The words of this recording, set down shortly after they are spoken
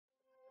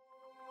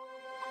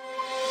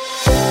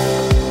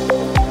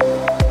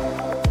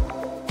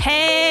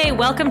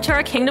Welcome to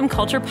our Kingdom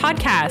Culture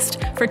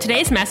podcast. For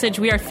today's message,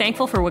 we are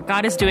thankful for what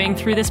God is doing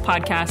through this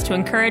podcast to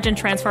encourage and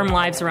transform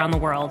lives around the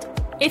world.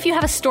 If you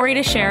have a story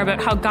to share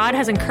about how God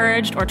has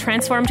encouraged or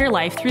transformed your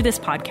life through this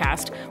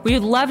podcast, we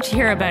would love to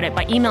hear about it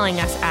by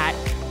emailing us at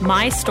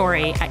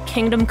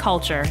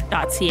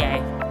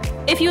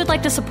mystory@kingdomculture.ca. If you would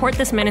like to support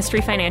this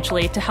ministry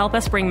financially to help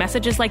us bring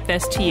messages like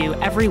this to you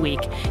every week,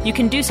 you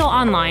can do so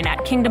online at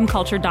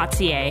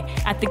kingdomculture.ca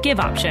at the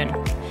Give option.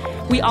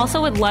 We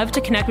also would love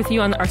to connect with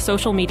you on our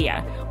social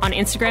media, on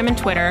Instagram and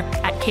Twitter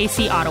at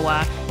KC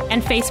Ottawa,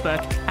 and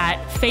Facebook at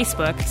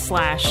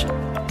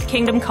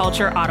Facebook/Kingdom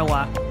Culture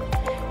Ottawa.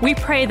 We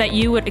pray that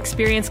you would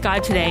experience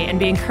God today and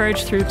be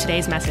encouraged through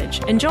today's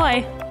message.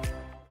 Enjoy!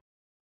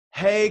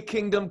 Hey,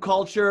 Kingdom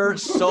Culture.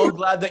 So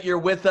glad that you're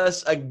with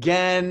us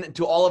again.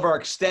 To all of our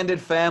extended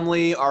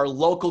family, our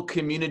local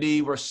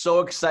community, we're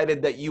so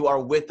excited that you are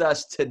with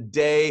us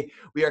today.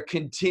 We are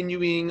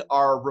continuing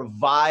our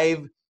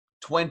Revive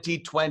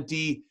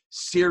 2020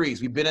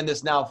 series. We've been in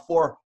this now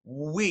for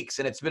weeks,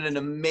 and it's been an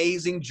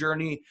amazing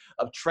journey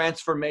of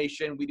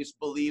transformation. We just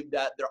believe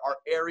that there are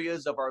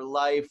areas of our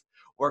life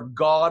where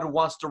God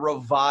wants to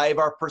revive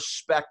our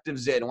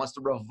perspectives wants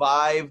to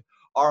revive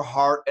our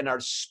heart and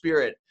our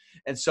spirit.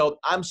 And so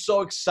I'm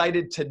so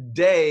excited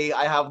today.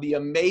 I have the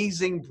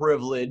amazing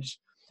privilege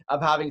of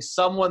having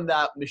someone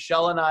that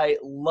Michelle and I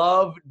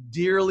love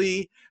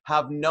dearly,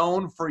 have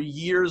known for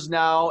years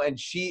now. And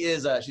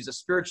she's a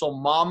spiritual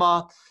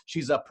mama.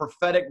 She's a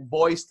prophetic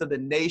voice to the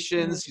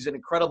nations. She's an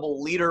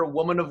incredible leader,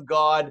 woman of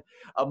God,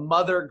 a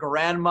mother,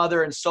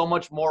 grandmother, and so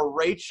much more.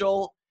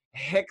 Rachel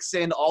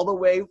Hickson, all the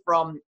way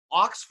from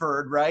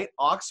Oxford, right?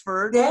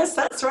 Oxford. Yes,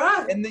 that's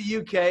right. In the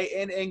UK,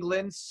 in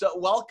England. So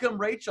welcome,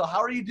 Rachel. How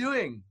are you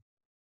doing?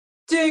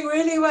 Doing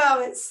really well.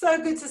 It's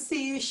so good to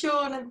see you,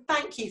 Sean, and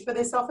thank you for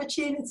this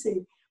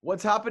opportunity.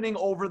 What's happening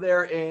over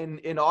there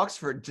in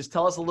Oxford? Just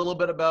tell us a little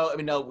bit about,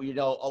 a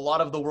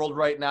lot of the world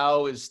right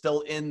now is still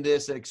in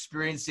this and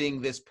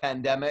experiencing this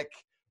pandemic,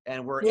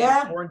 and we're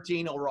in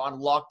quarantine or we're on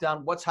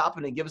lockdown. What's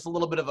happening? Give us a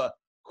little bit of a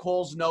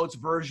Coles Notes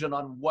version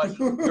on what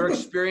you're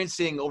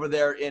experiencing over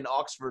there in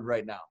Oxford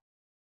right now.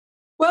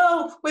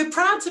 Well, we're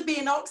proud to be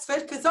in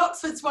Oxford because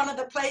Oxford's one of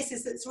the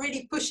places that's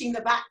really pushing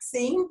the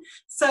vaccine.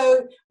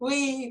 So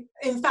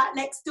in fact,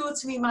 next door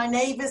to me, my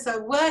neighbours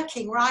are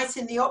working right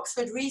in the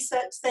Oxford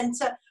Research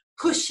Centre,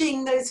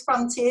 pushing those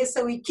frontiers.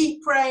 So we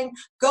keep praying,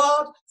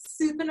 God,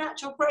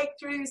 supernatural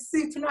breakthrough,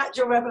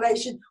 supernatural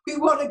revelation. We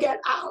want to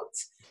get out.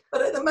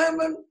 But at the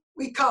moment,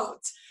 we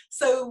can't.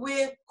 So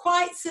we're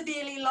quite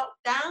severely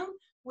locked down.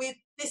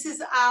 This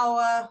is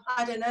our,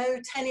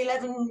 10,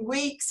 11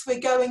 weeks we're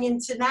going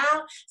into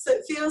now. So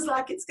it feels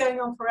like it's going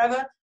on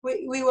forever.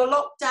 We were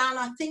locked down,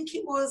 I think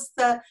it was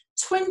the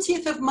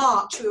 20th of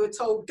March, we were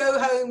told, go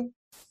home,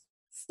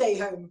 stay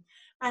home.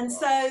 And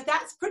so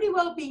that's pretty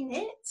well been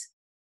it.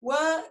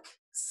 Work,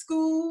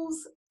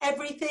 schools,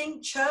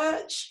 everything,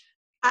 church,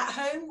 at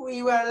home.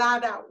 We were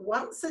allowed out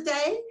once a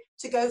day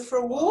to go for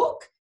a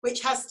walk,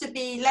 which has to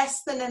be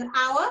less than an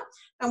hour.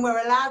 And we're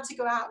allowed to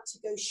go out to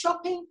go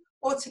shopping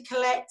or to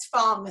collect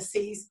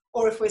pharmacies,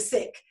 or if we're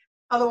sick.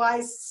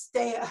 Otherwise,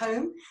 stay at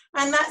home.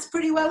 And that's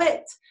pretty well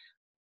it.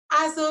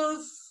 As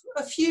of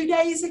a few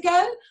days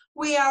ago,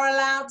 we are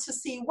allowed to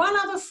see one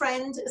other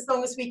friend as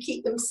long as we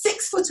keep them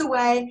 6 foot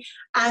away,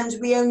 and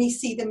we only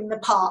see them in the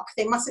park.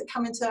 They mustn't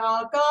come into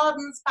our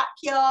gardens,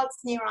 backyards,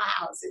 near our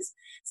houses.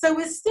 So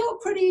we're still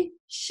pretty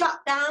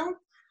shut down.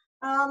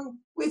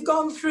 We've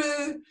gone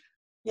through,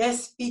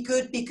 yes, be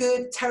good,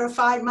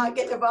 terrified, might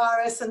get the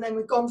virus. And then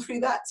we've gone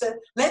through that to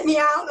let me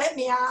out,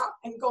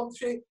 and gone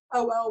through,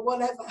 oh, well,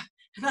 whatever.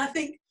 And I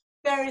think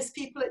various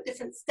people at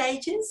different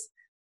stages.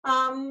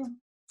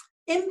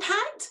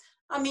 Impact,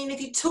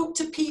 if you talk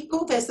to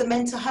people, there's the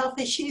mental health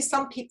issues.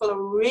 Some people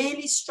are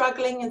really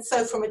struggling. And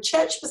so from a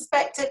church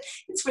perspective,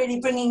 it's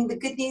really bringing the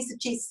good news of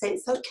Jesus. Say,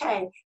 it's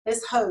okay,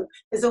 there's hope,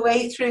 there's a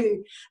way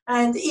through.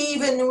 And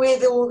even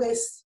with all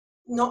this,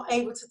 not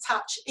able to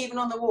touch, even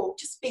on the walk,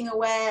 just being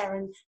aware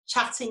and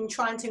chatting,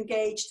 trying to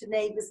engage the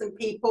neighbours and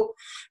people.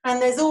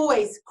 And there's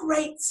always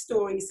great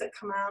stories that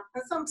come out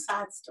and some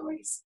sad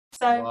stories.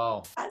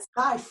 So That's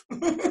life.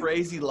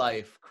 Crazy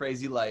life.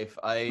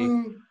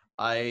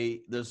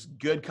 There's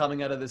good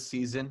coming out of this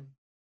season,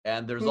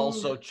 and there's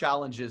also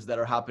challenges that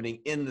are happening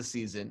in the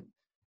season.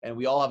 And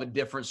we all have a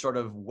different sort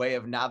of way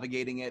of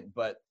navigating it.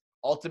 But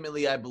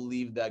ultimately, I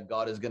believe that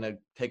God is going to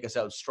take us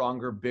out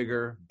stronger,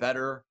 bigger,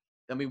 better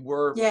than we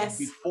were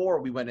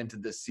before we went into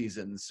this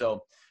season.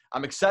 So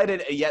I'm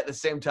excited, yet at the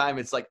same time,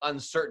 it's like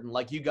uncertain.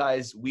 Like you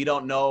guys, we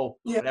don't know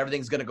when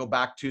everything's going to go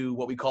back to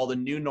what we call the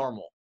new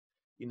normal.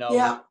 We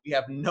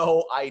have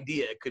no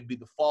idea. It could be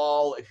the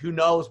fall. Who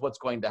knows what's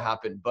going to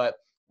happen? But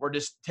we're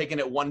just taking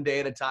it one day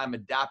at a time,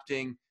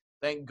 adapting.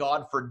 Thank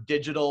God for the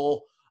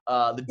digital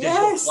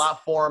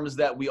platforms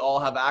that we all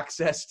have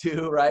access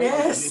to, right?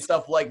 Yes.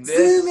 Stuff like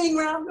this. Zooming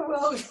around the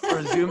world.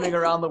 We're zooming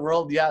around the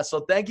world. Yeah.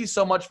 So thank you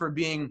so much for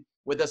being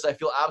with us. I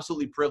feel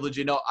absolutely privileged.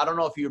 I don't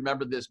know if you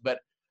remember this, but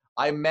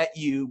I met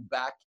you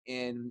back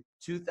in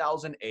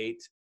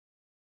 2008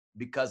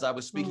 because I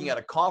was speaking at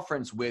a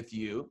conference with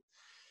you.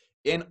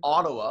 in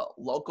Ottawa,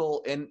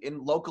 locally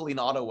in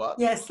Ottawa,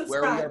 Yes, that's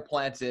where right. we are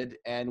planted,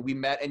 and we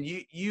met. And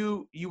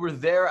you were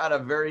there at a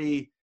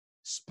very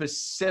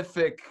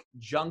specific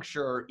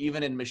juncture,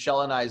 even in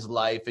Michelle and I's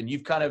life. And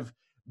you've kind of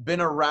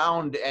been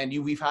around, and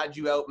we've had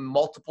you out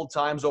multiple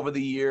times over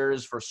the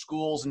years for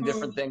schools and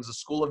different things, the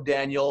School of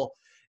Daniel,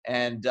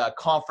 and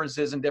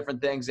conferences and different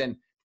things. And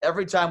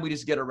every time we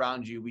just get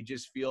around you, we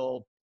just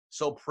feel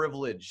so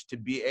privileged to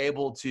be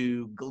able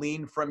to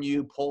glean from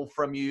you, pull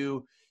from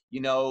you. You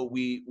know,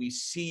 we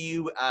see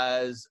you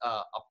as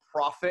a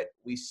prophet.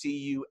 We see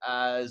you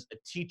as a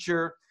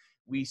teacher.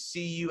 We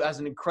see you as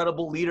an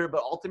incredible leader,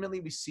 but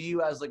ultimately we see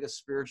you as like a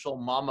spiritual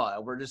mama.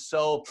 And we're just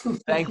so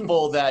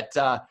thankful that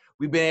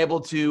we've been able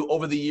to,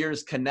 over the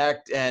years,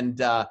 connect.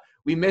 And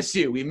we miss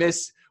you. We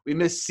miss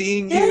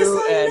seeing you. Yes,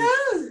 I And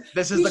know.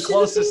 this is We the should have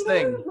closest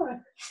been thing.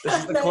 over. This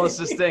is the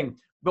closest thing.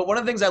 But one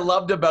of the things I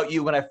loved about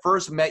you when I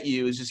first met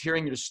you is just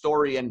hearing your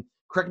story. And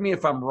correct me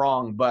if I'm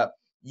wrong, but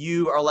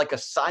you are like a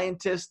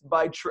scientist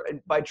by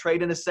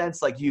trade, in a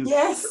sense. Like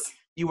Yes.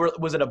 you were,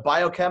 was it a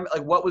biochem?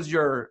 Like, what was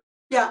your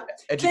Yeah,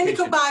 education?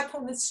 clinical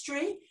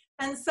biochemistry.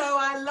 And so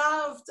I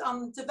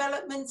loved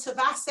development of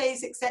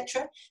assays,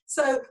 etc.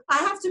 So I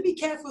have to be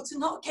careful to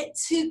not get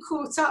too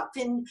caught up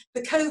in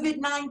the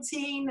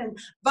COVID-19 and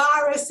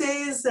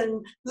viruses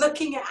and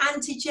looking at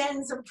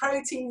antigens and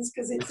proteins,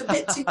 because it's a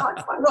bit too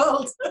much my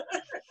world.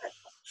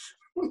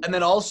 And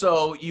then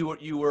also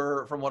you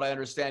were, from what I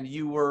understand,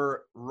 you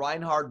were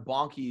Reinhard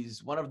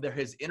Bonnke's, one of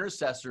his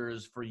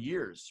intercessors for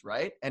years,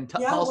 right? And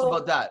tell us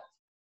about that.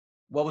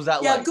 What was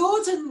that like?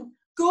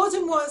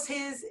 Gordon was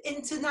his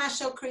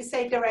international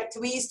crusade director.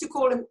 We used to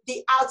call him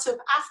the Out of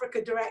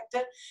Africa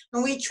director,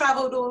 and we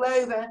traveled all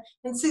over.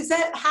 And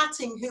Suzette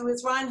Hatting, who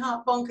was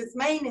Reinhard Bonnke's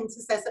main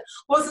intercessor,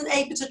 wasn't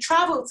able to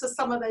travel to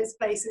some of those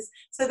places.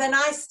 So then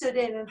I stood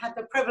in and had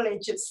the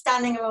privilege of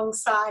standing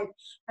alongside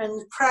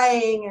and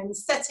praying and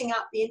setting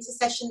up the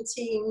intercession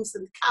teams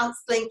and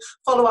counseling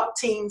follow-up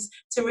teams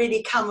to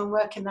really come and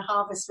work in the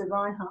harvest with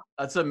Reinhard.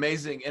 That's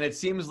amazing. And it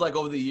seems like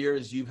over the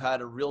years, you've had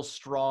a real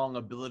strong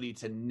ability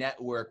to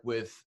network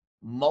with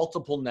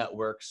multiple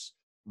networks,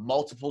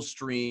 multiple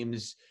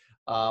streams.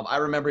 I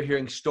remember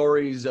hearing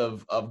stories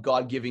of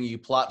God giving you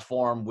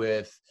platform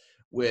with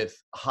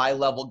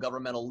high-level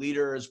governmental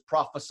leaders,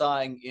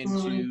 prophesying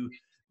into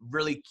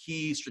really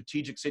key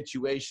strategic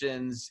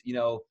situations. You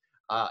know,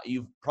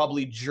 you've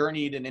probably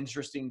journeyed an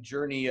interesting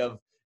journey of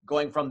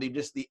going from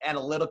just the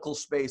analytical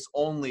space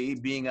only,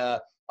 being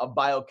a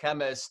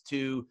biochemist,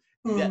 to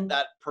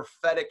that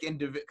prophetic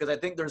individual. Because I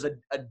think there's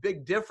a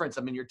big difference.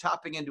 I mean, you're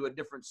tapping into a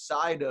different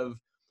side of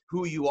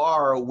who you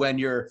are when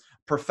you're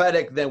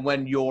prophetic than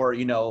when you're,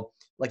 you know,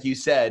 like you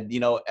said, you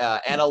know,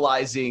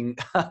 analyzing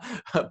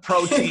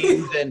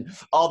proteins and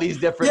all these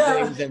different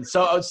things, and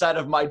so outside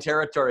of my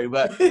territory.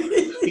 But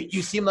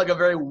you seem like a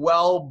very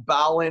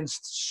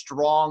well-balanced,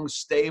 strong,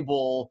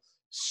 stable,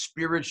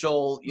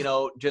 spiritual, you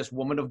know, just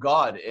woman of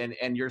God,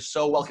 and you're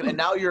so welcome. And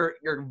now you're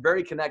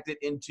very connected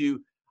into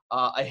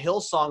a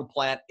Hillsong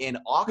plant in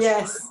Oxford.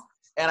 Yes.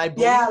 And I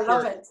believe I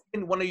love it.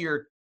 In one of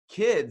your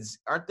kids,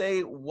 aren't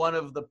they one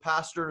of the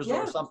pastors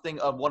or something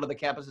of one of the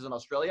campuses in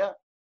Australia?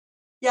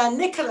 Yeah,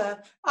 Nicola,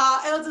 our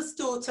eldest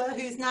daughter,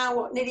 who's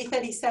now nearly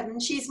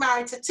 37, she's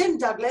married to Tim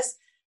Douglas,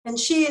 and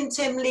she and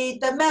Tim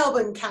lead the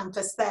Melbourne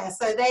campus there,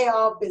 so they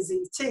are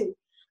busy too.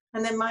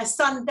 And then my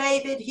son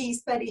David,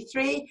 he's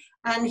 33,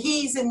 and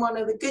he's in one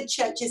of the good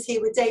churches here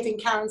with Dave and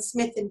Karen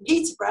Smith in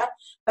Peterborough,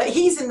 but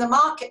he's in the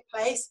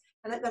marketplace,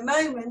 and at the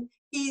moment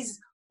he's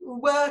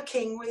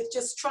working with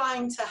just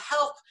trying to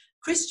help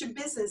Christian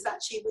business,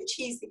 actually, which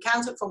he's the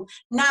accountant from,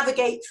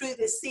 navigate through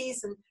this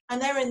season.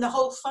 And they're in the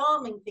whole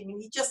farming thing,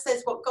 and he just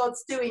says what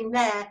God's doing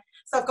there.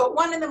 So I've got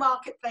one in the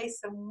marketplace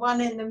and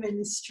one in the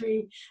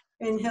ministry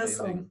in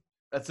Hillsong.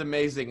 That's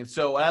amazing. And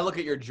so when I look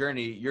at your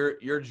journey,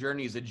 your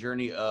journey is a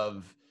journey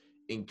of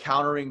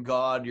encountering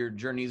God. Your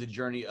journey is a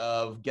journey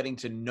of getting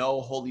to know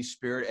Holy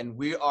Spirit. And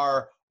we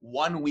are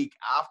 1 week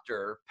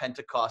after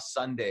Pentecost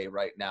Sunday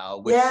right now,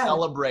 which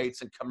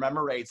celebrates and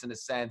commemorates, in a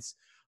sense,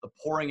 the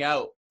pouring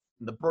out,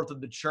 the birth of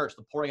the church,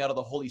 the pouring out of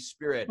the Holy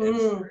Spirit,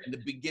 and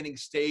the beginning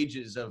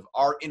stages of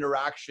our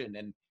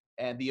interaction,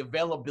 and the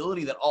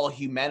availability that all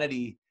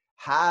humanity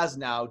has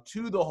now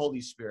to the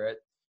Holy Spirit.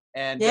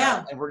 And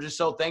we're just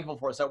so thankful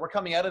for it. So we're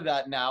coming out of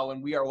that now,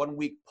 and we are 1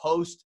 week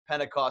post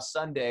Pentecost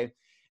Sunday.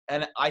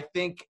 And I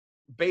think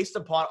based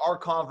upon our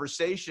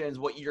conversations,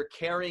 what you're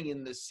carrying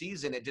in this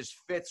season, it just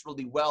fits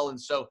really well. And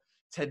so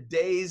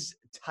today's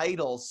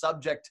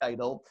subject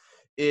title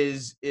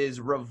is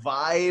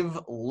Revive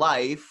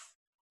Life,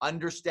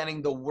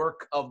 Understanding the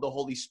Work of the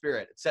Holy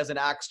Spirit. It says in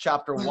Acts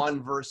chapter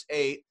 1, verse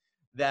 8,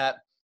 that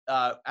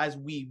as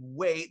we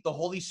wait, the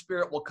Holy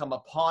Spirit will come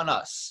upon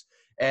us,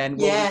 and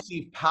we'll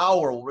receive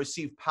power. We'll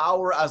receive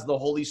power as the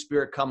Holy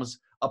Spirit comes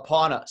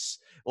upon us.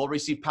 We'll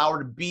receive power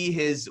to be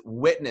his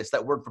witness.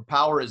 That word for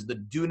power is the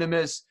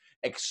dunamis,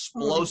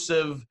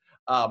 explosive,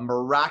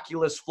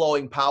 miraculous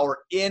flowing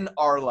power in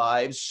our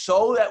lives,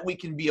 so that we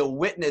can be a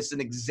witness,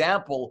 an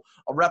example,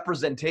 a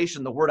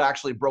representation. The word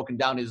actually broken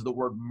down is the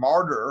word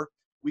martyr,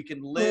 we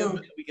can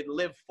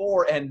live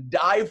for and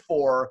die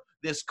for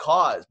this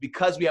cause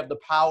because we have the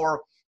power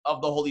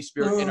of the Holy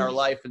Spirit in our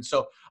life. And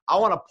so I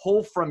want to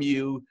pull from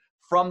you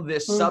from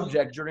this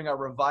subject during our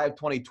Revive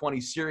 2020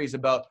 series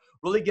about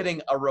really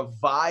getting a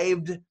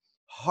revived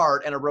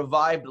heart and a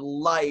revived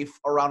life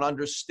around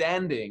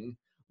understanding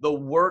the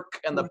work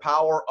and the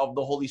power of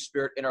the Holy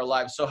Spirit in our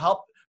lives. So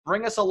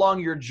bring us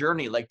along your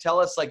journey. Like, tell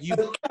us, like, you've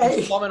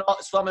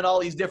swum in all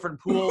these different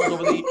pools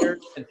over the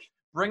years, and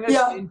bring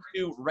us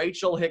into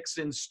Rachel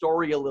Hickson's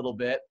story a little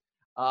bit.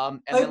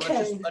 And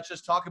then let's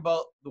just talk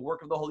about the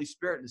work of the Holy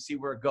Spirit and see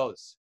where it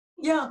goes.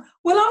 Yeah,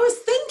 well, I was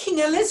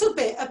thinking a little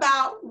bit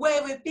about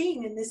where we've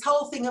been in this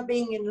whole thing of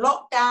being in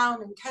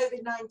lockdown and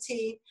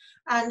COVID-19.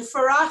 And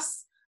for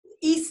us,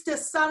 Easter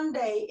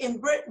Sunday in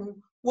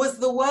Britain was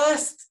the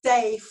worst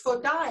day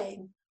for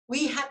dying.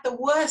 We had the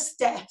worst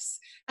deaths,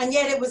 and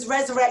yet it was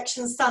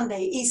Resurrection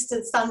Sunday,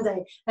 Easter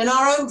Sunday. And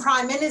our own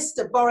Prime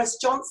Minister, Boris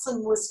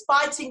Johnson, was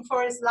fighting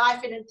for his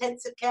life in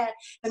intensive care.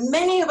 And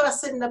many of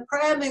us in the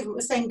prayer movement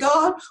were saying,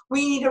 God,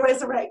 we need a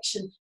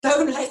resurrection.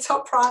 Don't let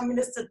our Prime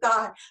Minister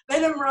die.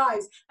 Let him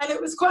rise. And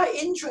it was quite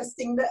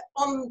interesting that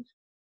on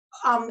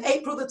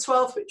April the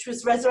 12th, which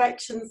was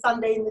Resurrection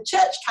Sunday in the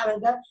church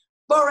calendar,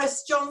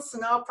 Boris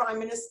Johnson, our Prime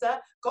Minister,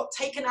 got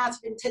taken out of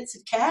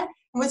intensive care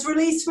and was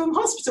released from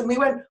hospital. And we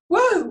went,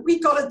 whoa, we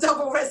got a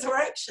double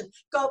resurrection.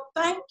 God,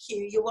 thank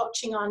you, you're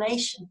watching our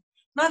nation.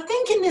 And I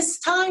think in this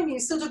time, you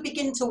sort of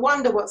begin to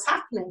wonder what's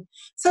happening.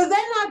 So then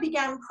I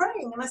began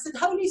praying and I said,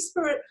 Holy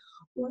Spirit,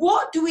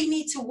 what do we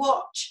need to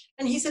watch?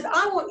 And he said,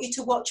 I want you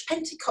to watch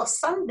Pentecost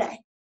Sunday.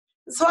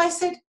 So I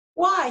said,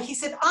 why? He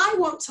said, I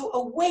want to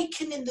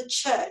awaken in the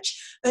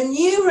church a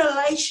new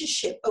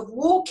relationship of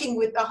walking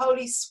with the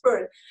Holy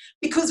Spirit.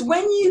 Because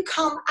when you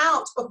come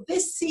out of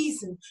this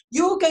season,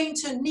 you're going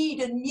to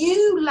need a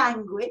new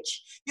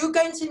language. You're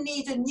going to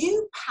need a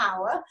new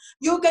power.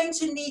 You're going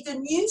to need a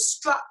new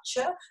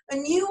structure, a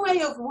new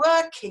way of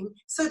working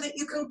so that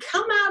you can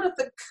come out of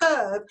the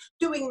curve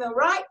doing the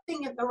right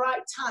thing at the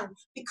right time,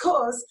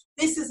 because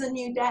this is a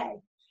new day.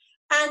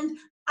 And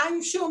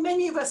I'm sure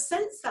many of us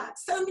sense that.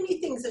 So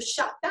many things are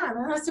shut down.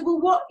 And I said, well,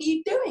 what are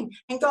you doing?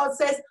 And God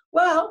says,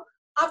 well,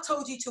 I've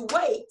told you to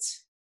wait.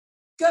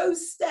 Go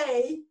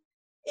stay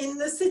in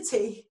the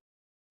city,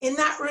 in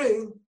that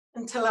room,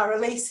 until I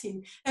release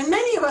you. And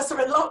many of us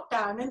are in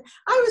lockdown. And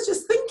I was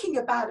just thinking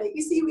about it.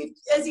 You see,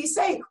 as you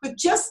say, we've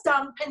just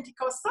done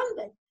Pentecost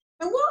Sunday.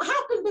 And what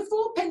happened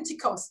before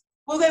Pentecost?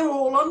 Well, they were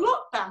all on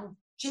lockdown.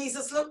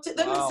 Jesus looked at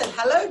them and said,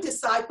 hello,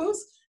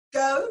 disciples,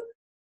 go.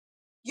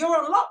 You're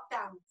on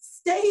lockdown.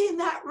 Stay in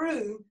that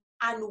room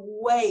and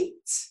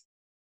wait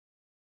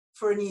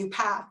for a new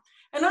power.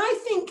 And I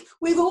think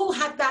we've all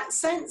had that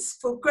sense,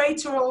 for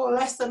greater or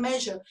lesser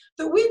measure,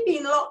 that we've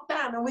been locked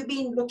down and we've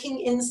been looking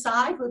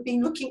inside, we've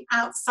been looking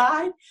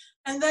outside.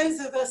 And those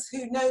of us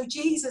who know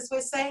Jesus, we're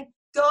saying,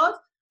 God,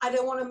 I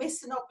don't want to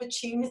miss an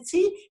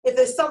opportunity. If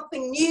there's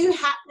something new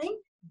happening,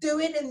 do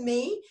it in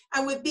me.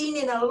 And we've been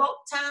in a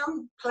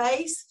lockdown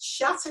place,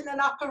 shut in an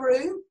upper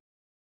room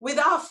with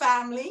our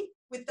family,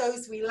 with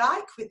those we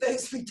like, with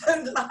those we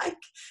don't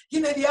like. You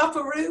know, the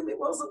upper room, it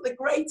wasn't the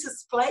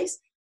greatest place.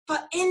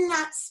 But in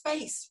that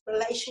space,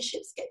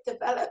 relationships get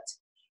developed.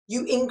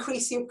 You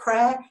increase your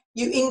prayer,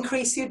 you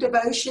increase your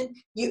devotion,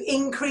 you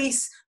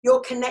increase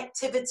your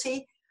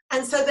connectivity.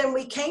 And so then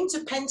we came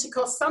to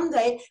Pentecost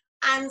Sunday,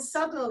 and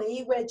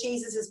suddenly, where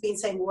Jesus has been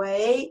saying,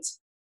 wait,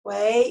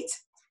 wait.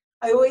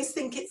 I always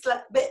think it's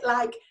a bit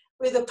like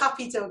with a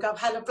puppy dog. I've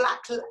had a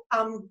black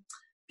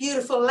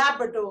beautiful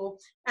Labrador,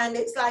 and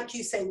it's like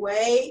you say,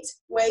 wait,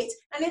 wait,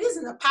 and it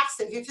isn't a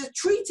passive. If the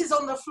treat is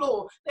on the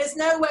floor, there's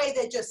no way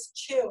they just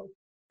chill.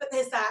 But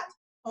there's that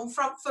on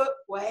front foot,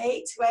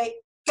 wait, wait,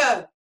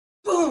 go,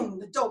 boom,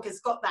 the dog has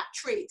got that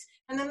treat.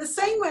 And in the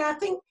same way, I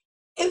think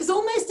it was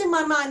almost in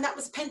my mind that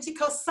was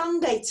Pentecost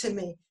Sunday to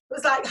me. It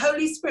was like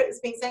Holy Spirit has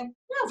been saying,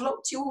 no, I've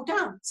locked you all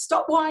down.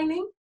 Stop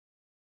whining,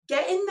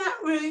 get in that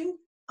room,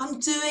 I'm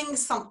doing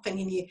something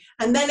in you.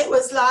 And then it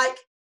was like,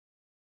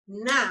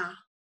 now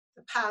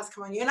the power's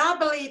come on you. And I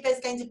believe there's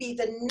going to be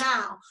the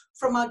now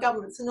from our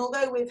governments. And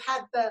although we've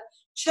had the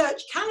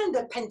church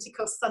calendar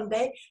Pentecost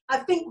Sunday, I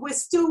think we're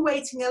still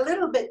waiting a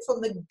little bit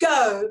from the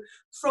go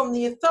from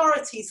the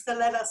authorities to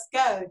let us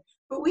go.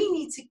 But we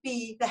need to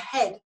be the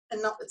head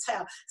and not the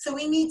tail. So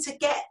we need to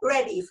get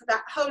ready for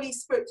that Holy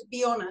Spirit to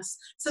be on us,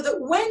 so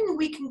that when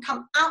we can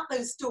come out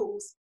those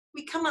doors,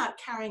 we come out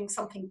carrying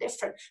something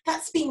different.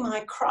 That's been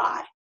my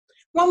cry.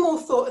 One more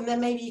thought, and then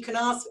maybe you can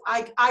ask.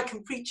 I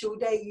can preach all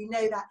day, you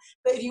know that.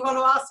 But if you want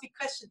to ask me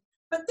questions.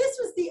 But this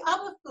was the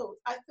other thought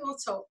I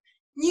thought of.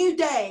 New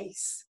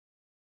days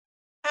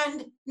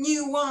and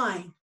new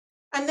wine.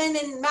 And then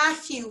in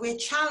Matthew, we're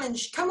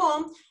challenged, come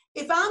on,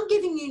 if I'm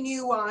giving you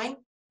new wine,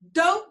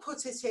 don't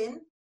put it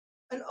in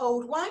an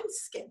old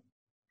wineskin.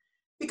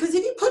 Because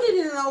if you put it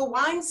in an old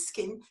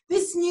wineskin,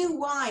 this new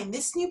wine,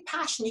 this new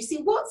passion, you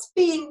see what's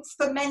being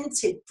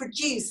fermented,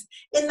 produced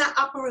in that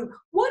upper room.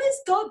 What is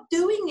God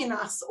doing in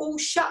us, all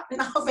shut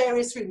in our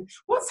various rooms?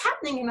 What's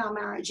happening in our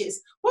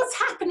marriages? What's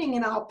happening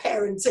in our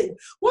parenting?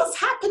 What's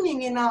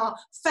happening in our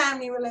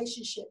family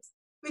relationships?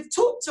 We've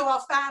talked to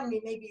our family,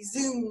 maybe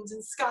Zoomed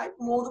and Skype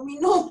more than we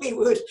normally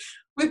would.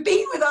 We've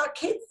been with our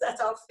kids at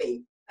our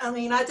feet. I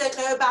mean, I don't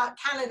know about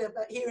Canada,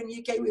 but here in the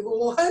UK, we're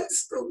all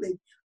homeschooling.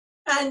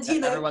 And, you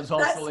know, everyone's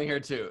homeschooling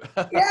here too.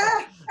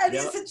 Yeah, and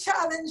Yep. it's a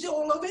challenge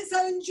all of its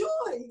own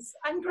joys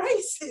and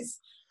graces.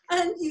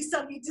 And you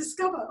suddenly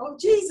discover, oh,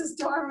 Jesus,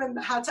 do I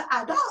remember how to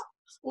add up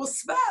or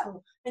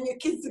spell? And your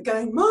kids are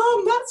going,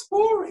 Mom, that's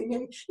boring.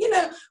 And, you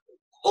know,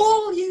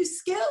 all you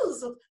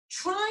skills of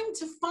trying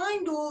to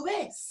find all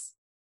this.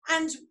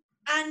 And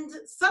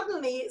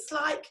suddenly it's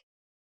like,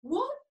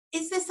 what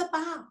is this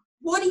about?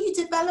 What are you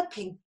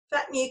developing?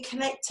 That new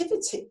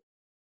connectivity.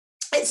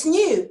 It's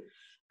new.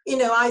 You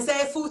know,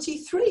 Isaiah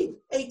 43,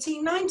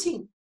 18,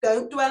 19.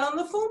 Don't dwell on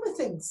the former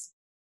things.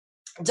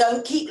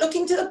 Don't keep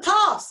looking to the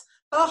past.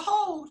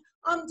 Behold,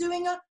 I'm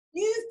doing a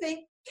new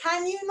thing.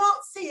 Can you not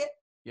see it?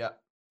 Yeah.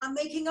 I'm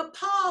making a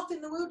path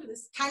in the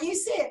wilderness. Can you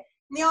see it?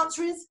 And the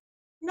answer is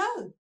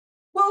no.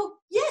 Well,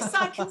 yes,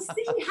 I can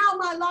see how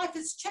my life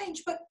has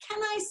changed, but can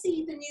I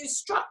see the new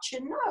structure?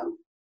 No.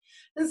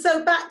 And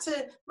so back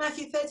to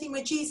Matthew 13,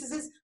 where Jesus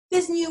says,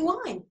 there's new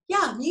wine.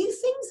 Yeah, new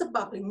things are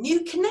bubbling,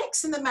 new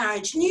connects in the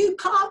marriage, new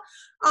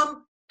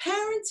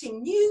parenting,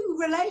 new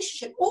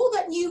relationship, all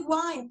that new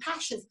wine,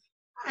 passions.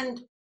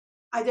 And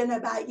I don't know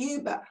about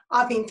you, but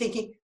I've been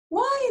thinking,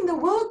 why in the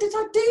world did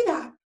I do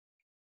that?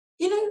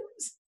 You know,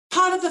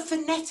 part of the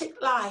phonetic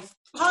life,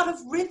 part of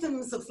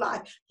rhythms of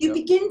life. You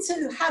begin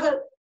to have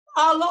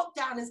our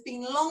lockdown has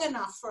been long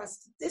enough for us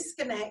to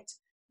disconnect,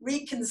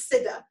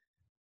 reconsider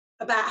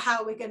about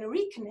how we're going to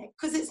reconnect,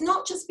 because it's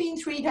not just been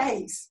 3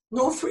 days,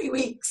 nor 3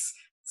 weeks,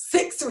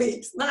 6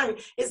 weeks, 9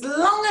 weeks. It's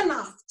long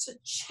enough to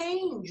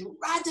change,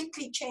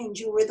 radically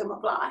change your rhythm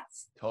of life.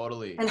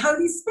 Totally. And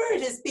Holy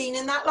Spirit has been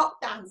in that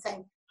lockdown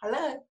saying,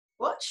 hello,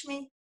 watch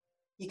me.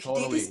 You can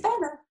do this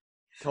better.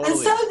 Totally. And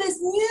so this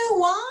new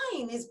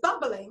wine is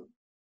bubbling.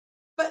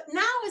 But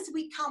now as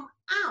we come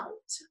out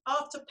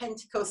after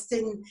Pentecost,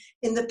 in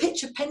the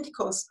picture of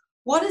Pentecost,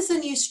 what is the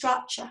new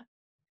structure?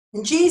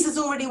 And Jesus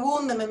already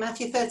warned them in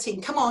Matthew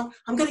 13, come on,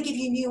 I'm going to give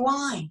you new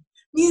wine,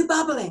 new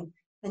bubbling.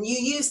 And you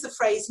use the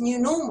phrase new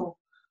normal.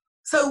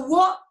 So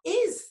what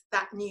is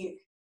that new?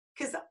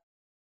 Because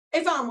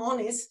if I'm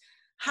honest,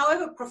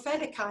 however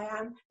prophetic I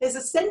am, there's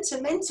a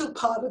sentimental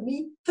part of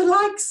me that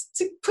likes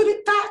to put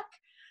it back.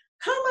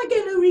 How am I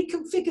going to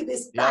reconfigure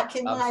this back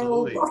in my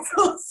old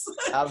bottles?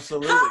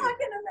 Absolutely. How am I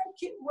going to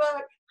make it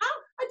work?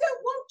 I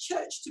don't want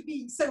church to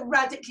be so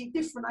radically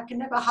different. I can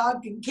never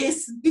hug and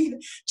kiss and be there.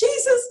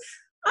 Jesus,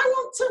 I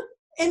want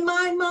to, in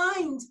my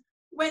mind,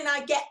 when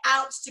I get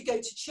out to go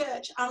to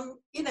church,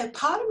 you know,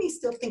 part of me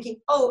still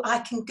thinking, oh, I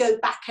can go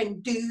back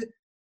and do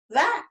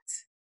that.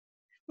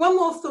 One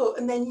more thought,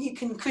 and then you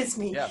can quiz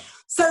me. Yeah.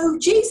 So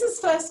Jesus'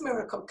 first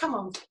miracle, come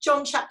on,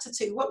 John chapter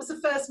 2. What was the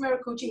first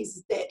miracle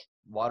Jesus did?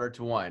 Water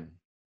to wine.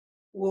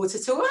 Water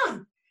to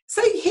wine.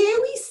 So here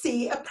we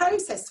see a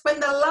process. When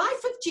the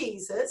life of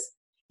Jesus,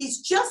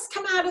 he's just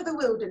come out of the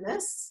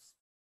wilderness,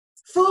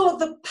 full of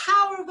the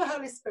power of the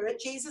Holy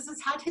Spirit. Jesus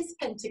has had his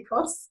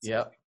Pentecost.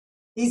 Yep.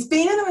 He's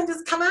been in the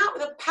wilderness, come out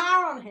with a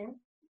power on him.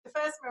 The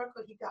first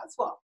miracle he does,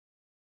 what?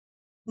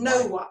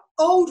 No wine.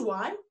 Old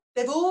wine.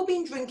 They've all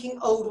been drinking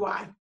old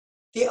wine.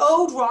 The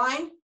old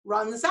wine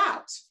runs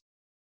out.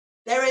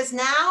 There is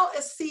now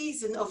a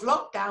season of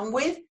lockdown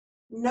with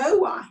no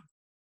wine.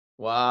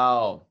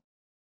 Wow.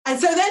 And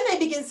so then they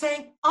begin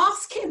saying,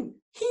 ask him.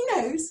 He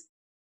knows.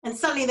 And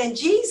suddenly then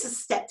Jesus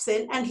steps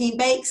in and he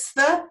makes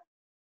the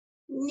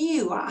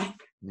new wine.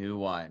 New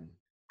wine.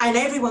 And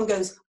everyone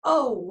goes,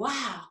 oh,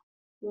 wow.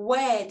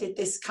 Where did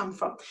this come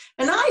from?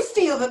 And I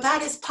feel that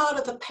that is part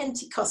of the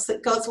Pentecost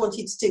that God's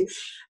wanted to do.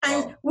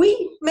 And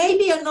we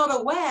maybe are not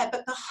aware,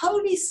 but the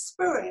Holy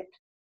Spirit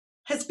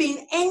has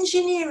been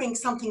engineering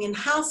something in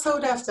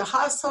household after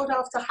household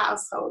after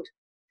household.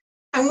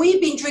 And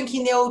we've been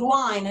drinking the old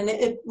wine and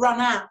it had run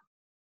out.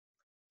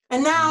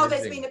 And now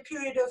there's been a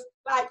period of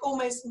like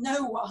almost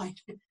no wine.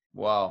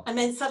 Wow. And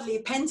then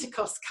suddenly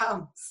Pentecost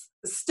comes.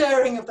 The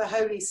stirring of the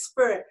Holy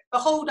Spirit.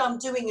 Behold, I'm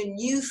doing a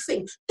new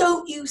thing.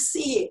 Don't you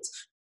see it?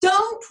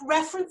 Don't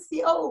reference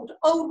the old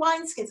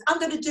wineskins. I'm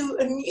going to do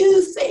a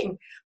new thing.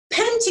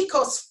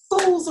 Pentecost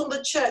falls on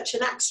the church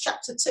in Acts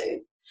chapter 2.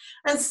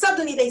 And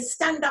suddenly they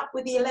stand up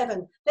with the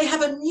 11. They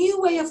have a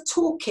new way of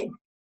talking.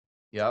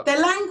 Yep. Their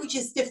language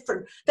is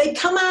different. They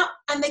come out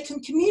and they can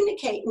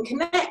communicate and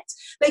connect.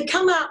 They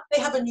come out, they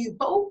have a new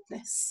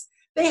boldness.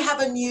 They have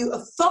a new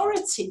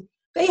authority.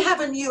 They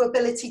have a new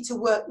ability to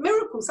work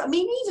miracles. I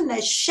mean, even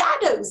their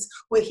shadows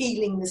were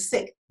healing the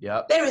sick.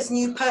 Yep. There is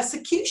new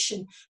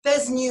persecution.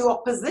 There's new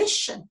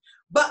opposition.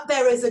 But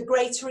there is a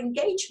greater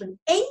engagement.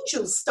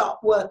 Angels start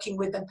working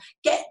with them.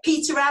 Get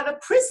Peter out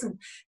of prison.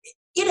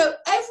 You know,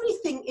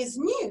 everything is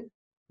new.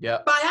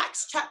 Yep. By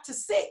Acts chapter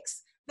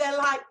 6, they're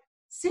like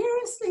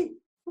seriously,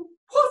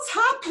 what's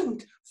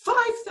happened?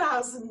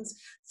 5,000,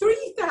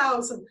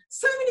 3,000,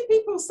 so many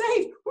people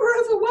saved. We're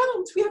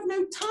overwhelmed. We have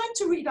no time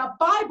to read our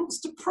Bibles,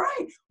 to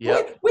pray.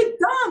 Yep. We're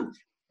done.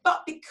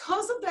 But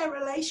because of their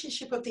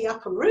relationship of the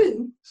upper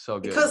room, So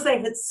good. because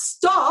they had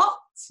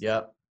stopped,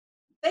 Yep.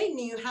 they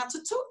knew how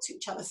to talk to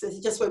each other. So they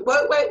just went,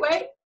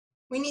 wait.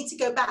 We need to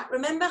go back.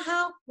 Remember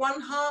how one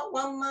heart,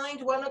 one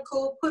mind, one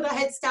accord, put our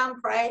heads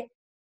down, pray.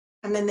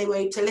 And then they were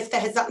able to lift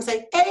their heads up and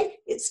say, hey,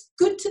 it's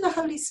good to the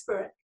Holy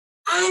Spirit.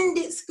 And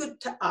it's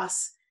good to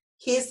us.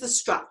 Here's the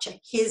structure.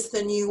 Here's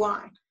the new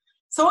wine.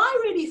 So I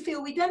really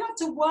feel we don't have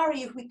to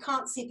worry if we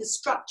can't see the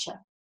structure,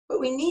 but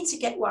we need to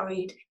get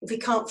worried if we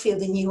can't feel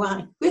the new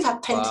wine. We've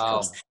had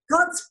Pentecost. Wow.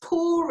 God's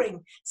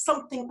pouring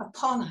something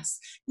upon us.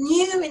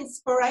 New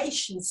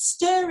inspiration,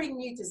 stirring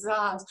new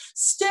desires,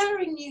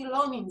 stirring new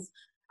longings.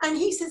 And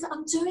he says,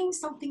 I'm doing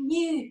something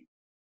new.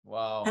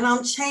 Wow. And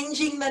I'm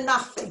changing the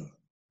nothing.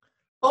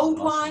 Old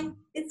Awesome. wine,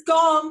 it's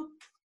gone.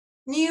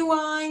 New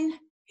wine,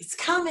 it's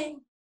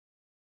coming.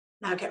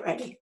 Now get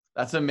ready.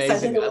 That's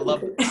amazing. I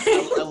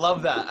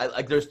love that.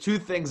 Like, there's two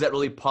things that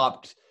really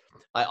popped.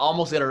 I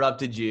almost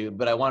interrupted you,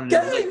 but I wanted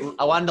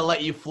to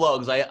let you flow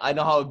because I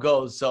know how it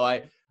goes.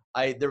 So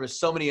there were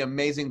so many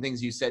amazing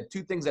things you said.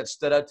 Two things that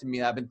stood out to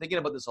me. I've been thinking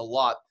about this a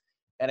lot,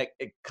 and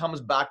it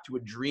comes back to a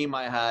dream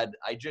I had.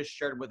 I just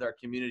shared with our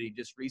community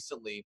just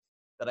recently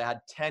that I had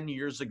 10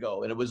 years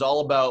ago, and it was all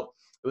about.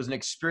 It was an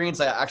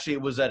experience.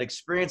 It was an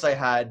experience I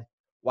had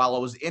while I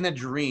was in a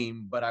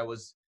dream, but I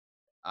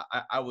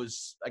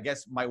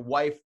guess my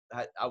wife,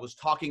 I was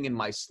talking in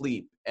my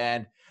sleep,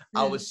 and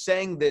I was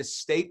saying this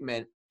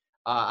statement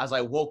as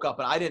I woke up,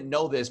 and I didn't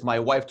know this. My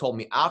wife told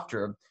me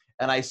after,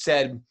 and I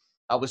said,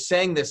 I was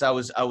saying this. I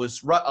was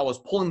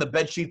pulling the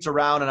bed sheets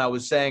around, and I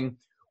was saying,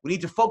 we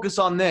need to focus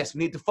on this. We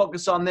need to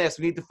focus on this.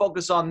 We need to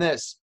focus on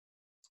this.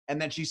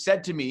 And then she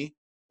said to me,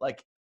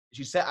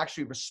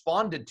 actually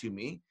responded to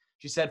me.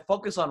 She said,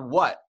 focus on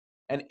what?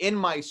 And in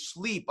my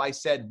sleep, I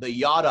said, the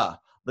yada,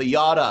 the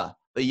yada,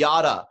 the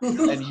yada.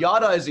 And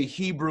yada is a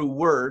Hebrew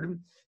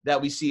word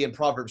that we see in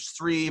Proverbs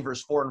 3,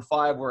 verse 4 and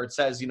 5, where it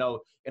says, in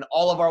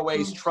all of our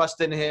ways,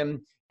 trust in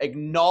him,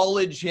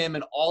 acknowledge him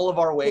in all of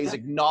our ways,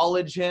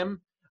 acknowledge him,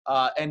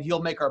 and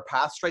he'll make our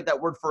path straight. That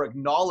word for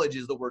acknowledge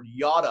is the word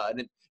yada,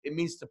 and it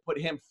means to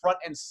put him front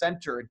and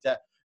center, to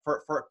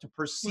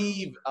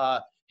perceive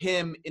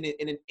him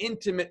in an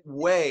intimate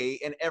way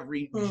in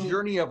every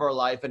journey of our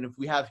life. And if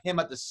we have him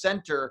at the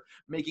center,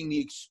 making the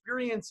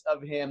experience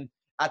of him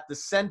at the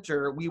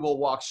center, we will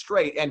walk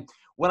straight. And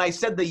when I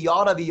said the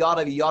yada, the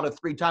yada, the yada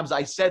 3 times,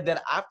 I said then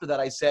after that,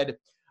 I said,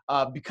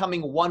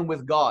 becoming one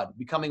with God,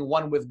 becoming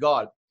one with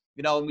God.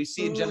 And we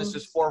see in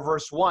Genesis 4,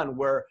 verse 1,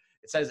 where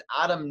it says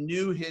Adam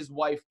knew his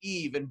wife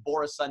Eve and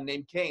bore a son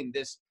named Cain.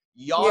 This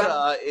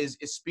yada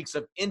speaks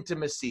of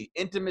intimacy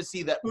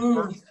that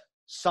births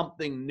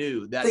something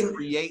new, that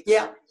creates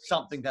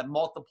something, that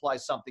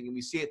multiplies something. And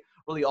we see it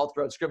really all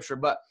throughout Scripture.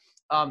 But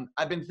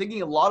I've been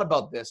thinking a lot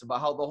about this,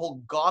 about how the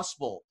whole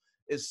gospel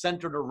is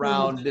centered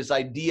around this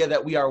idea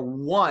that we are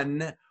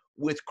one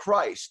with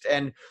Christ.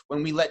 And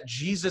when we let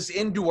Jesus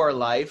into our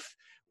life,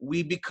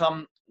 we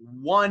become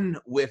one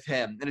with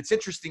him. And it's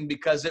interesting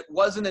because it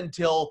wasn't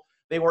until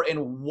they were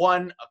in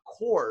one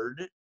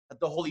accord that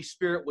the Holy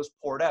Spirit was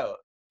poured out.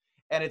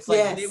 And it's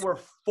like they were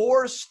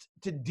forced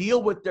to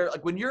deal with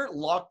when you're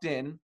locked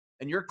in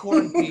and you're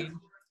quarantined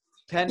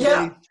 10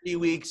 days, 3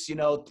 weeks,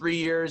 3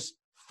 years,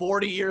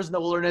 40 years in the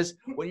wilderness,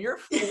 when you're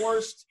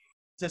forced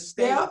to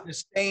stay with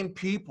the same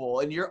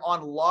people and you're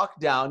on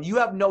lockdown, you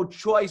have no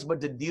choice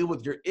but to deal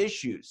with your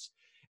issues.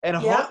 And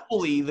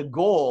hopefully the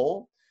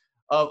goal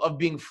of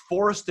being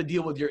forced to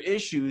deal with your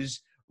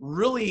issues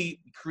really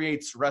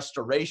creates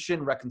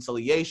restoration,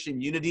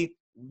 reconciliation, unity.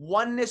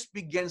 Oneness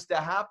begins to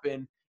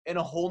happen in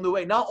a whole new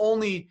way. Not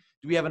only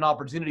do we have an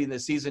opportunity in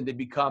this season to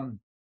become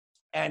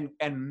and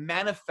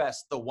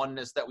manifest the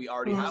oneness that we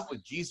already have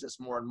with Jesus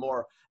more and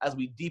more as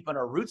we deepen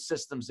our root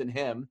systems in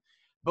him,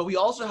 but we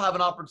also have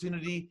an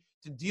opportunity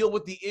to deal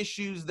with the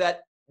issues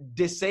that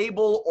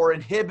disable or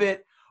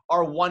inhibit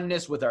our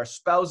oneness with our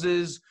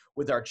spouses,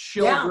 with our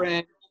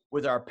children,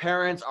 with our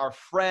parents, our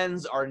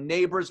friends, our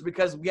neighbors,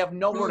 because we have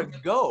nowhere to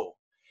go.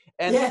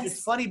 And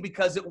it's funny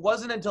because it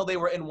wasn't until they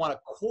were in one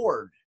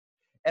accord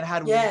and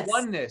had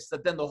oneness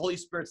that then the Holy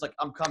Spirit's like,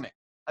 I'm coming.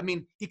 I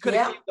mean, he could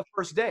have came the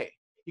first day.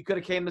 He could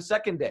have came the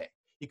second day.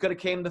 He could have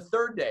came the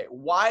third day.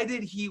 Why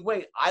did he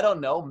wait? I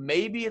don't know.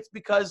 Maybe it's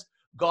because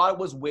God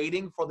was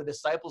waiting for the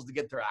disciples to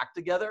get their act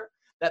together,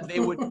 that they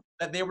were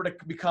to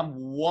become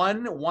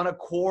one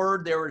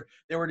accord. They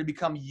were to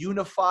become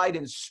unified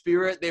in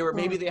spirit.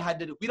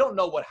 We don't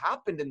know what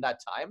happened in that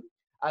time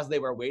as they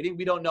were waiting.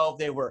 We don't know if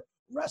they were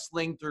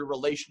wrestling through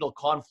relational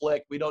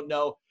conflict. We don't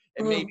know.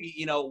 And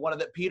maybe,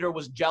 Peter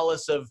was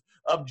jealous of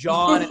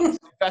John and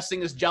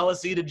confessing his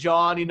jealousy to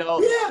John,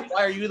 why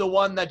are you the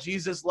one that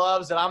Jesus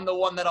loves and I'm the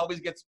one that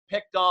always gets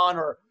picked on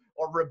or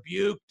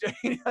rebuked?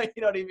 You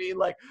know what I mean?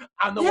 Like,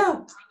 I'm the one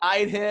who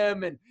denied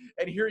him, and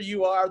here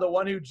you are, the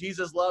one who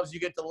Jesus loves. You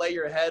get to lay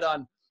your head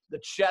on the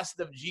chest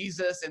of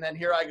Jesus, and then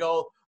here I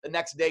go, the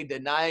next day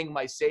denying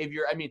my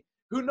Savior. I mean,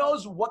 who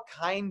knows what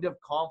kind of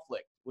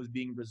conflict was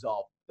being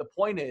resolved. The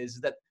point is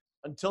that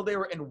until they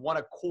were in one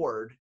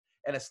accord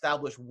and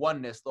established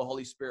oneness, the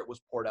Holy Spirit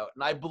was poured out.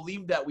 And I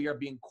believe that we are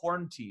being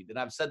quarantined, and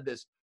I've said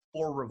this,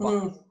 for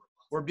revival.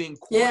 We're being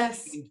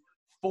quarantined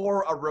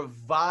for a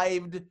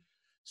revived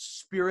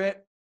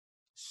spirit,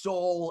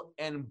 soul,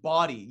 and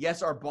body.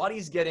 Yes, our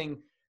body's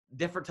getting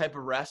different type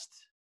of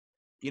rest.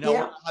 You know, we're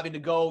not having to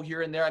go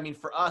here and there. I mean,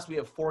 for us, we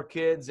have 4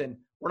 kids, and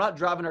we're not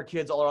driving our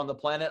kids all around the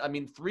planet. I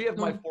mean, 3 of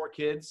my 4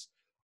 kids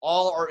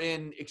all are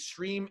in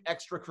extreme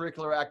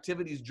extracurricular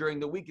activities during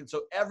the week. And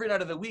so every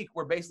night of the week,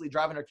 we're basically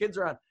driving our kids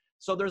around.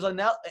 So there's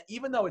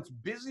even though it's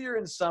busier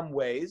in some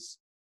ways,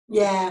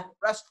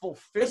 restful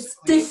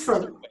physically. It's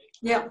different.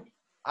 Yeah.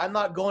 I'm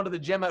not going to the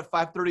gym at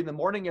 5:30 in the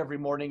morning every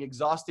morning,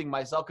 exhausting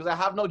myself because I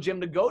have no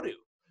gym to go to.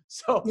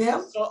 So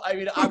I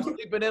mean, I'm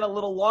sleeping in a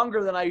little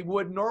longer than I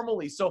would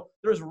normally. So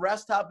there's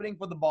rest happening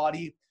for the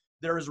body.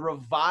 There's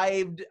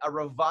I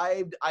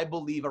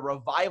believe, a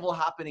revival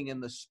happening in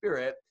the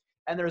spirit.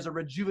 And there's a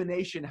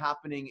rejuvenation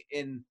happening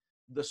in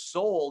the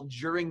soul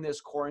during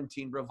this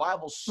quarantine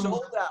revival,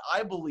 so that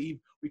I believe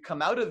we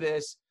come out of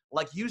this,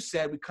 like you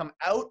said, we come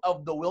out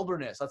of the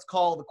wilderness. Let's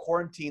call the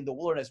quarantine the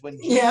wilderness. When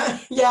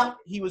Jesus,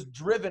 he was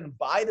driven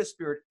by the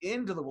Spirit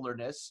into the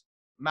wilderness.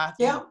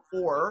 Matthew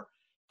 4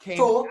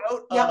 came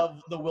out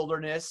of the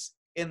wilderness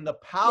in the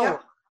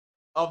power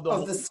of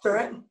the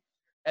Spirit.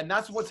 And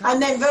that's what's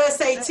happening. And then verse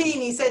 18,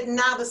 he said,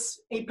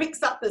 he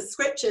picks up the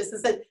scriptures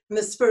and said, and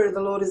the Spirit of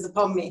the Lord is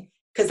upon me,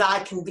 because I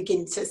can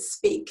begin to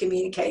speak,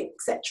 communicate,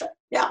 etc.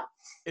 Yeah.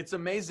 It's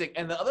amazing.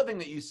 And the other thing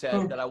that you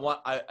said that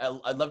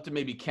I'd love to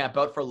maybe camp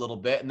out for a little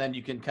bit, and then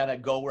you can kind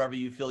of go wherever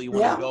you feel you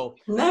want to go.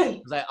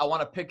 Because I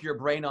want to pick your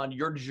brain on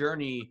your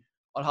journey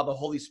on how the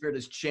Holy Spirit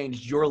has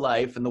changed your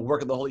life and the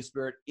work of the Holy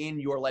Spirit in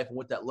your life and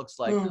what that looks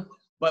like.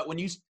 But when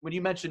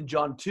you mentioned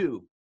John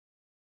 2,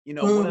 you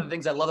know, one of the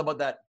things I love about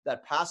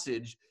that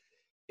passage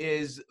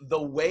is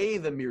the way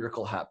the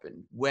miracle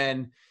happened.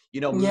 When,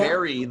 you know,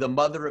 Mary, the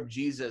mother of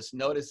Jesus,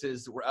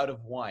 notices we're out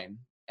of wine.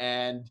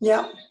 And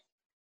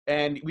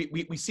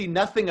we see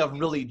nothing of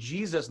really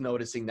Jesus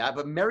noticing that,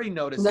 but Mary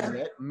notices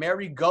it.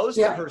 Mary goes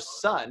to her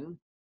son,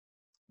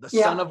 the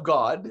Son of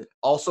God,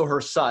 also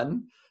her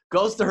son,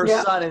 goes to her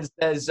son and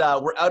says,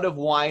 we're out of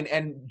wine.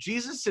 And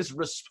Jesus'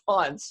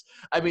 response,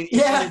 I mean,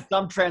 even in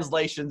some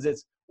translations,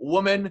 it's,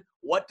 woman,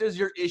 what does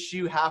your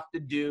issue have to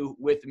do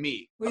with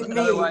me? In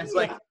other words,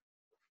 like,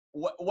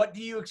 what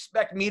do you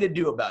expect me to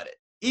do about it?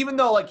 Even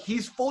though, like,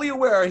 he's fully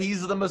aware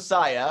he's the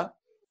Messiah,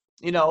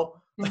 you know,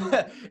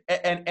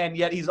 and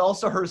yet he's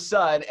also her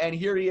son. And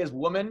here he is,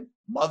 woman,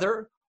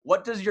 mother,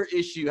 what does your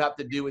issue have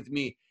to do with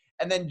me?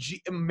 And then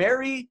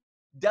Mary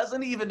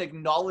doesn't even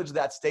acknowledge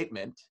that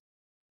statement,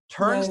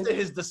 turns to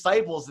his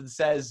disciples and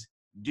says,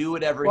 do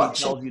whatever he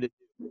tells you to do.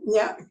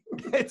 Yeah.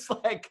 It's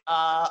like,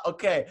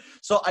 okay.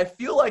 So I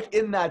feel like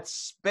in that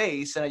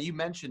space, and you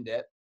mentioned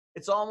it,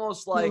 it's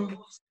almost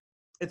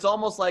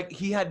like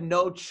he had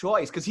no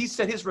choice, because he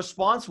said his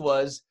response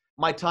was,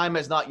 my time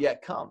has not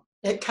yet come.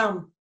 It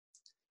come.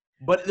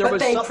 But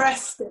they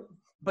pressed him.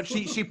 But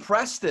she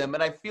pressed him,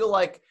 and I feel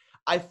like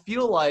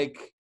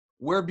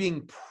we're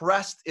being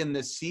pressed in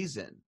this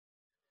season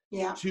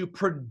to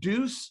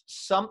produce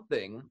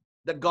something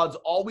that God's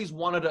always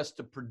wanted us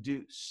to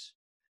produce,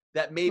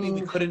 that maybe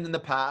we couldn't in the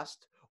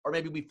past, or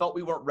maybe we felt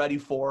we weren't ready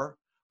for.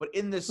 But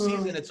in this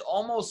season, it's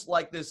almost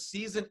like this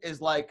season is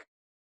like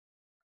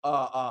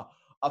a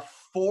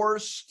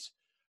forced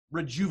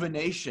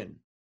rejuvenation,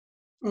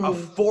 a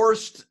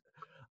forced.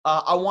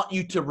 I want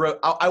you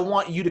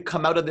to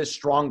come out of this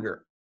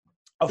stronger.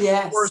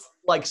 A forced,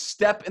 like,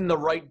 step in the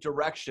right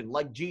direction,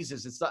 like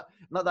Jesus. It's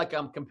not like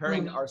I'm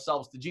comparing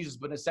ourselves to Jesus,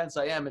 but in a sense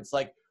I am. It's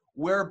like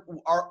where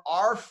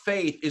our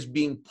faith is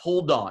being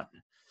pulled on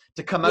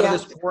to come out of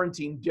this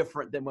quarantine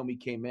different than when we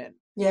came in.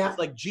 Yeah. It's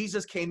like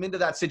Jesus came into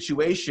that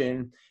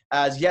situation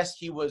as, yes,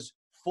 he was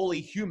fully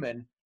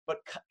human, but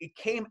he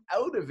came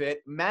out of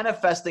it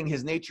manifesting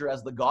his nature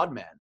as the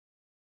God-man.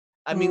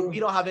 I mean, we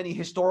don't have any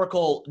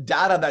historical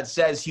data that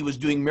says he was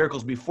doing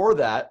miracles before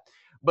that,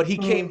 but he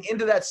came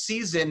into that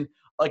season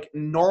like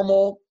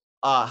normal.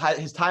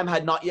 His time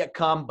had not yet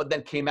come, but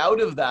then came out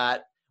of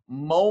that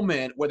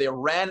moment where they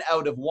ran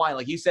out of wine.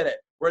 Like he said it,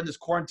 we're in this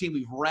quarantine,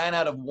 we've ran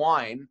out of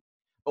wine,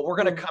 but we're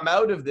going to come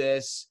out of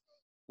this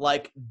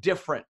like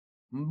different,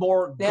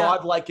 more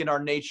godlike in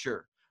our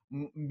nature,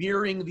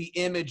 mirroring the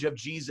image of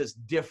Jesus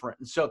different.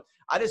 And so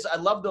I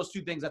love those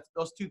two things.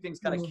 Those two things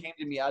kind of came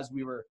to me as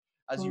you were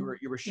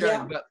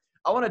sharing. But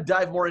I want to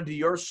dive more into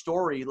your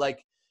story.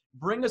 Like,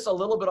 bring us a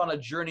little bit on a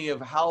journey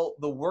of how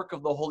the work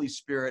of the Holy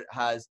Spirit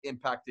has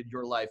impacted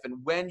your life, and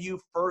when you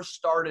first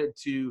started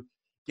to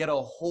get a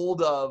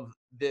hold of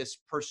this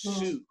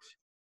pursuit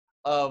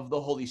of the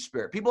Holy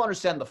Spirit. People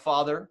understand the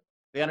Father,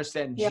 they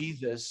understand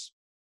Jesus,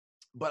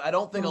 but I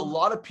don't think a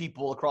lot of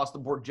people across the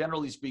board,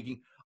 generally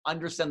speaking,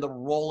 understand the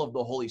role of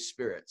the Holy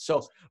Spirit.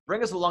 So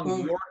bring us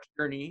along your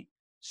journey,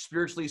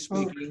 spiritually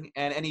speaking,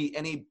 and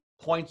any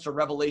points or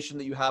revelation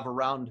that you have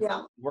around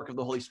the work of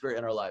the Holy Spirit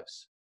in our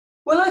lives.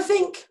 Well, I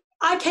think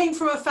I came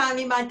from a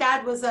family, my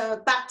dad was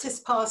a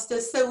Baptist pastor,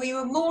 so we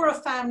were more a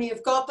family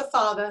of God the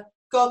Father,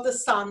 God the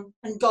Son,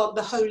 and God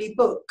the Holy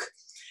Book.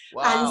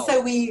 Wow. And so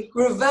we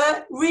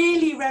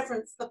really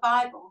reverence the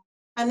Bible.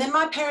 And then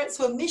my parents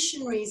were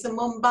missionaries in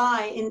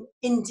Mumbai in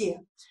India.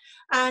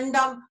 And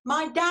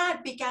my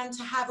dad began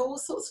to have all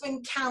sorts of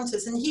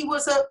encounters, and he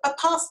was a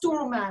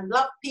pastoral man,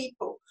 loved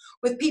people,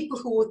 with people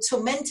who were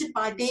tormented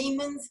by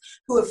demons,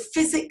 who were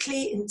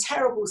physically in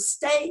terrible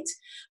state,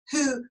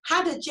 who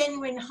had a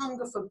genuine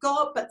hunger for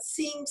God, but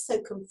seemed so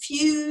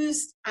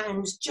confused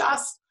and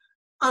just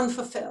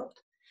unfulfilled.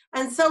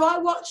 And so I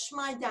watched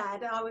my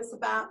dad, I was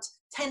about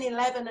 10,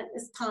 11 at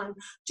this time,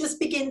 just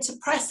begin to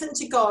press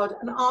into God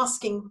and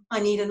asking,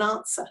 I need an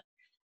answer.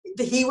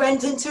 He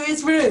went into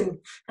his room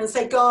and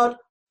said, God,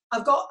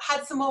 I've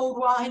had some old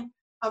wine.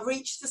 I've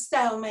reached a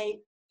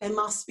stalemate. There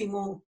must be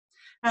more.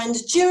 And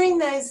during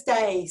those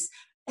days,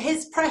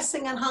 his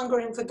pressing and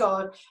hungering for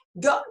God,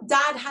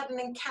 Dad had an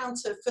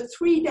encounter for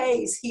 3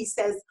 days, he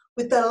says,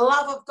 with the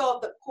love of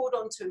God that poured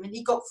onto him, and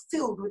he got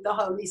filled with the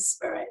Holy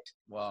Spirit.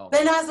 Wow.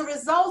 Then as a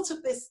result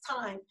of this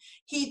time,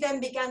 he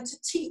then began to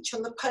teach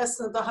on the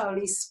person of the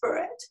Holy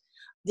Spirit.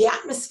 The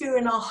atmosphere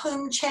in our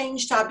home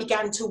changed. I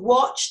began to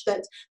watch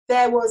that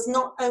there was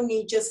not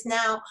only just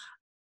now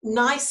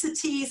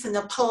niceties and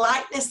a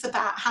politeness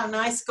about how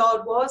nice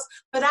God was,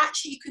 but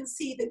actually you can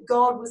see that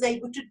God was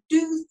able to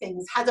do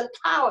things, had a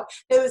power.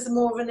 There was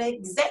more of an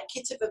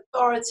executive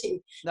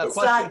authority. Now,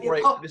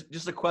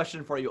 just a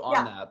question for you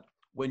on that.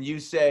 When you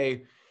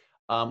say,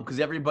 because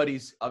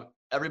everybody's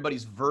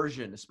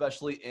version,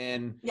 especially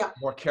in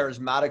more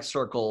charismatic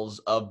circles,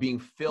 of being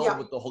filled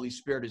with the Holy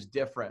Spirit is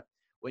different.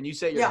 When you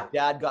say your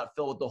dad got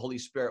filled with the Holy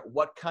Spirit,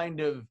 what kind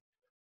of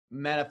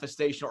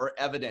manifestation or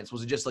evidence?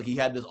 Was it just like he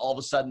had this all of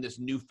a sudden this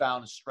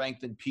newfound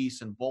strength and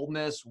peace and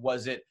boldness?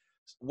 Was it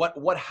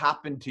what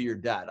happened to your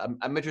dad?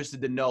 I'm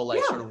interested to know,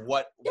 like, sort of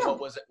what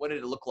was it? What did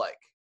it look like?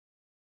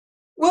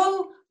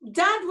 Well,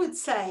 Dad would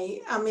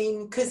say, I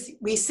mean, because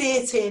we see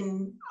it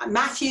in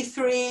Matthew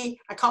 3,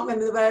 I can't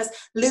remember the verse,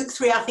 Luke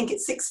 3, I think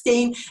it's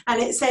 16,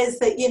 and it says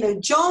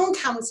that, John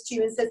comes to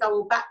you and says, I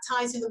will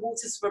baptize you in the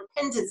waters of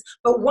repentance,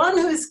 but one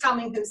who is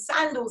coming, whose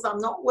sandals I'm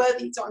not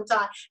worthy to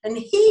untie, and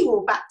he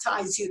will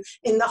baptize you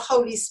in the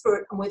Holy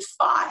Spirit and with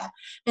fire.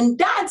 And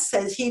Dad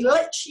says he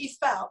literally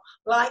felt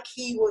like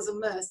he was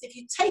immersed. If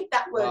you take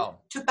that word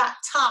to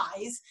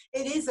baptize,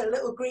 it is a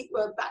little Greek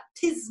word,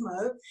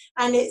 baptismo,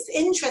 and it's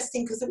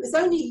interesting because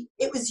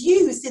it was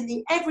used in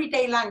the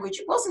everyday language.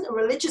 It wasn't a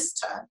religious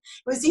term.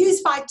 It was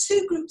used by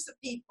two groups of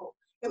people.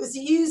 It was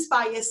used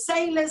by your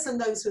sailors and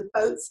those with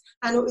boats,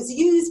 and it was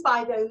used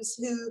by those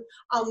who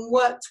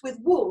worked with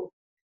wool.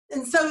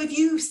 And so if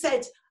you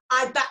said,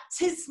 I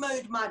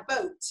baptismoed my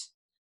boat,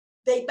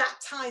 they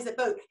baptize a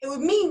boat, it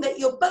would mean that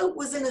your boat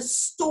was in a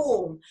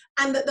storm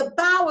and that the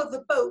bow of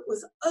the boat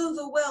was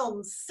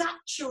overwhelmed,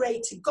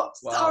 saturated, got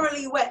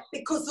thoroughly wet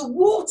because the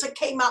water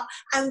came up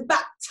and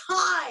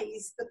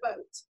baptized the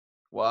boat.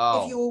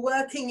 Wow. If you were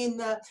working in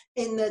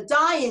the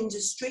dye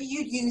industry,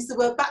 you'd use the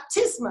word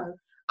baptismo.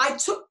 I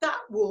took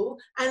that wool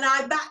and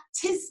I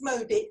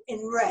baptismoed it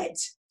in red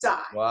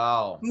dye.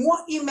 Wow. And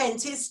what you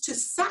meant is to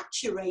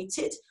saturate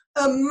it,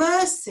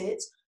 immerse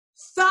it,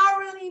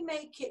 thoroughly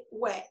make it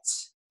wet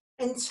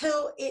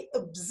until it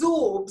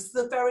absorbs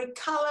the very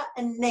color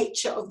and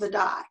nature of the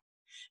dye.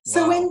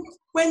 So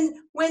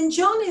when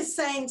John is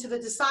saying to the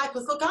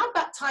disciples, look, I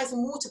baptize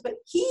in water, but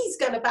he's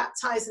going to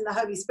baptize in the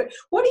Holy Spirit,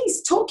 what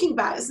he's talking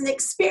about is an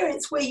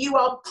experience where you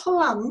are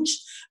plunged,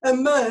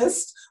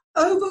 immersed,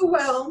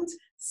 overwhelmed,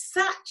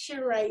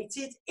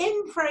 saturated,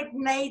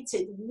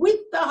 impregnated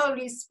with the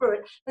Holy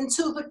Spirit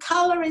until the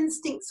color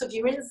instincts of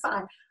your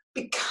inside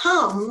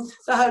become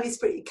the Holy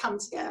Spirit. You come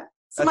together.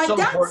 So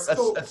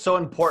that's so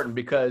important,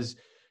 because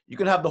you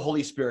can have the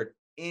Holy Spirit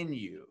in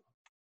you.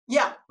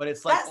 Yeah. But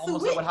it's like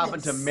almost like what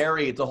happened to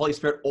Mary. It's the Holy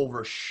Spirit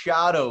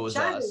overshadows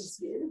us.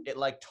 It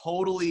like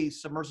totally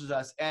submerges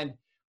us. And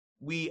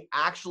we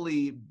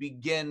actually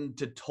begin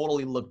to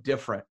totally look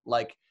different.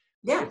 Like,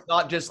 it's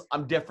not just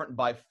I'm different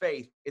by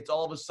faith. It's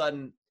all of a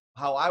sudden,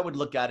 how I would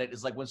look at it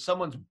is like when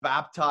someone's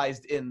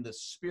baptized in the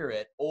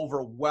Spirit,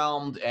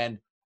 overwhelmed and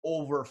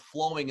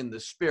overflowing in the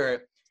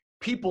Spirit,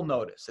 people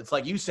notice. It's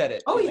like you said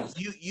it.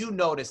 You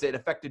noticed it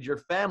affected your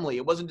family.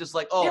 It wasn't just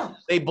like,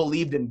 they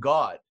believed in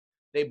God.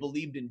 They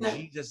believed in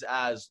Jesus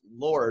as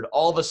Lord.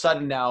 All of a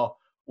sudden now,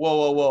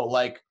 whoa.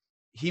 Like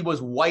he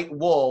was white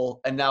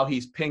wool and now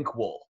he's pink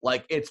wool.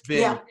 Like it's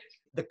been,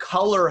 the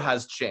color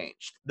has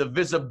changed. The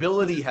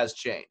visibility has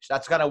changed.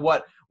 That's kind of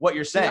what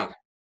you're saying.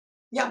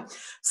 Yeah.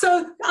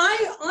 So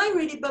I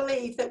really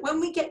believe that when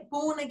we get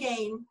born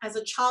again as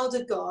a child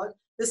of God,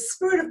 the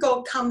Spirit of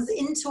God comes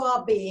into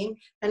our being,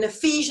 and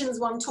Ephesians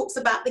 1 talks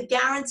about the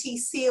guarantee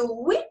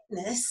seal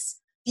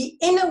witness, the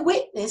inner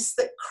witness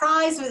that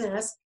cries within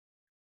us,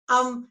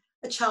 I'm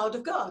a child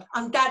of God.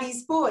 I'm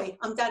daddy's boy.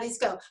 I'm daddy's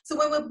girl. So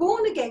when we're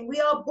born again,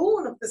 we are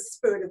born of the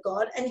Spirit of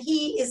God, and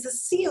he is a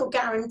seal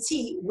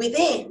guarantee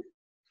within.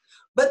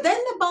 But then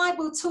the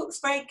Bible talks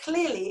very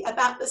clearly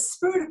about the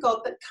Spirit of God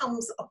that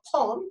comes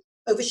upon,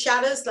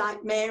 overshadows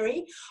like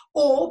Mary,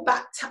 or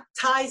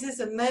baptizes,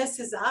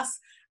 immerses us,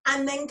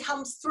 and then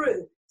comes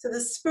through. So the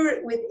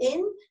Spirit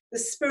within, the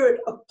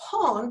Spirit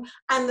upon,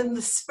 and then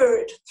the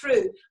Spirit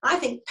through. I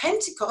think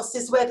Pentecost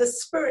is where the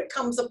Spirit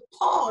comes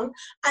upon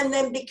and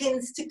then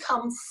begins to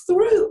come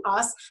through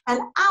us,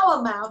 and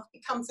our mouth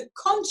becomes a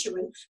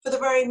conduit for the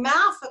very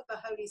mouth of the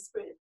Holy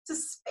Spirit to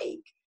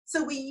speak.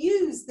 So we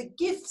use the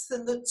gifts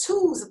and the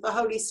tools of the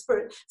Holy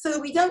Spirit so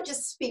that we don't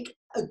just speak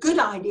a good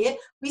idea,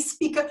 we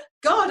speak a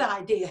God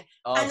idea.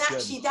 And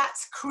actually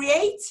that's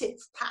creative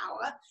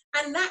power,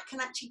 and that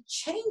can actually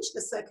change the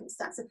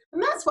circumstances.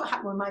 And that's what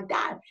happened with my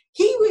dad.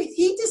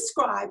 He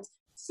described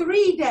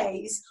 3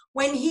 days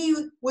when he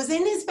was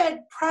in his bed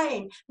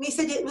praying. And he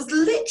said it was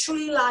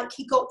literally like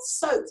he got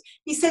soaked.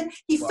 He said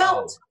he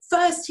felt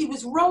first he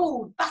was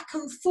rolled back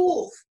and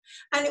forth.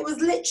 And it was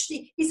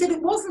literally, he said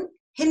it wasn't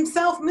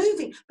himself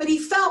moving, but he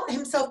felt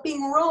himself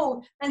being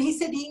rolled, and he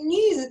said he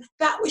knew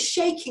that was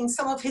shaking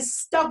some of his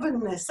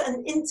stubbornness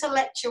and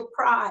intellectual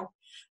pride.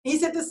 He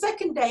said the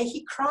second day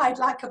he cried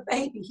like a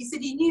baby. He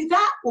said he knew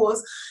that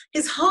was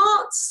his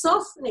heart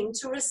softening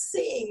to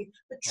receive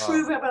the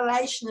true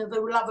revelation of the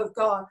love of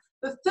God.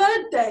 The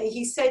third day,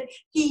 he said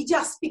he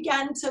just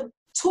began to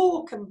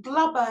talk and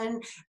blubber,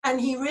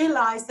 and he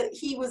realized that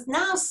he was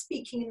now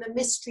speaking in the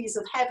mysteries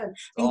of heaven,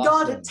 and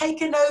God had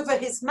taken over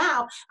his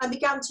mouth and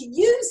began to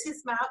use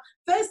his mouth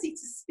firstly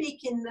to speak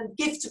in the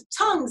gift of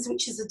tongues,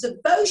 which is a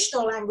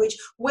devotional language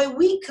where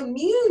we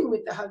commune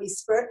with the Holy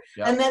Spirit.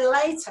 And then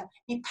later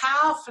he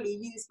powerfully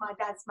used my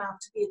dad's mouth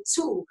to be a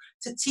tool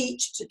to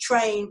teach, to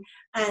train,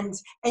 and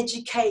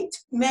educate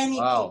many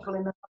people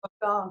in the love of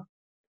God.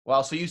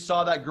 Wow. So you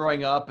saw that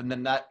growing up, and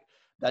then that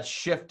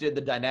shifted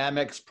the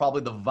dynamics,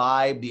 probably the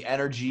vibe, the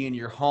energy in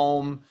your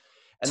home.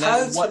 And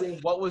then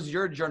what was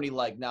your journey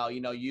like now?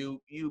 You know, you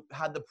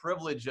had the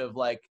privilege of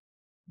like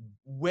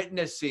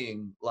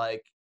witnessing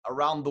like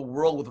around the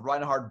world with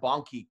Reinhard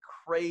Bonnke,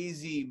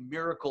 crazy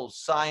miracles,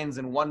 signs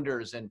and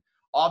wonders. And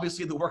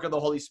obviously the work of the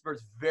Holy Spirit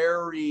is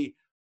very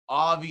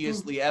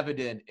obviously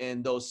evident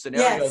in those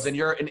scenarios. And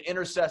you're an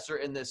intercessor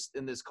in this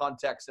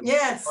context, and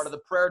part of the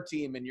prayer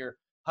team, and your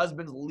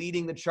husband's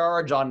leading the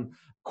charge on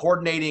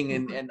coordinating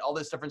and all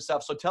this different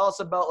stuff. So tell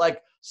us about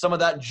like some of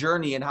that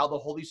journey and how the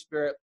Holy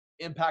Spirit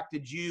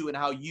impacted you, and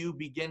how you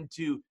begin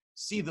to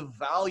see the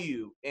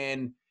value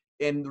in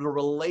the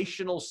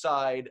relational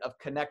side of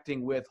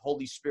connecting with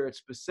Holy Spirit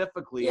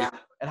specifically,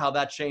 and how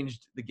that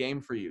changed the game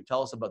for you.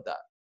 Tell us about that.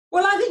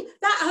 Well, I think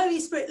that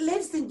Holy Spirit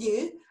lives in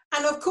you.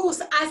 And of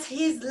course, as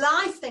his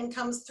life then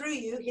comes through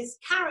you, his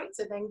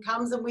character then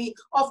comes, and we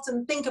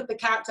often think of the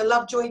character,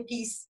 love, joy,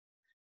 peace,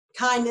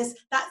 kindness,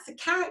 that's the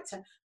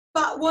character.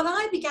 But what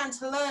I began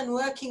to learn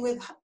working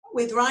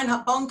with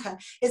Reinhard Bonnke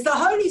is the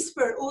Holy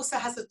Spirit also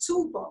has a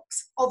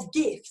toolbox of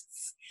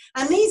gifts.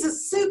 And these are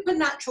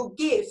supernatural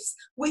gifts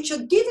which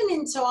are given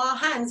into our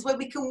hands, where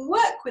we can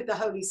work with the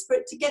Holy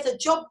Spirit to get a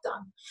job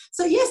done.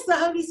 So yes, the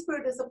Holy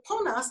Spirit is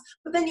upon us,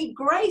 but then he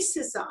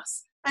graces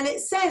us. And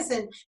it says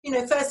in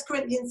 1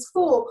 Corinthians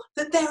 4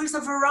 that there is a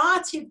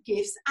variety of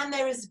gifts, and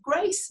there is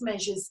grace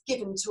measures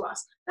given to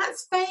us.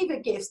 That's favor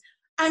gifts.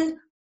 And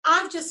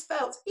I've just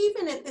felt,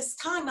 even at this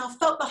time, I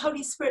felt the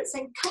Holy Spirit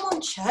saying, come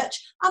on, church,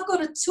 I've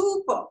got a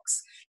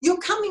toolbox. You're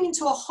coming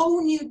into a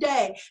whole new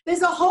day.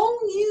 There's a whole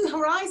new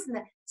horizon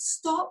there.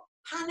 Stop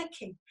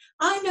panicking.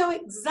 I know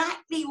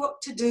exactly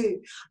what to do.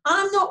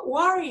 I'm not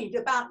worried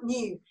about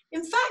new.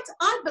 In fact,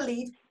 I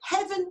believe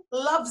heaven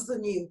loves the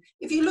new.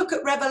 If you look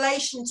at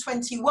Revelation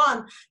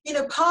 21,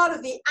 part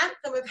of the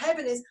anthem of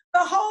heaven is,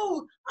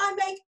 behold, I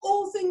make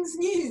all things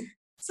new.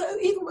 So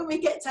even when we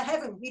get to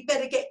heaven, we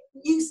better get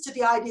used to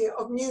the idea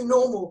of new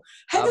normal.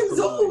 Heaven's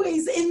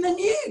always in the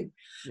new.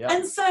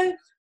 And so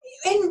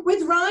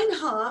with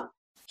Reinhard,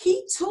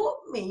 he taught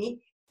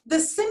me the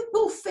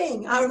simple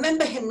thing. I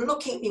remember him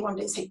looking at me one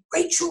day and saying,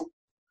 Rachel,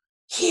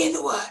 hear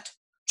the word.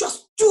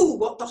 Just do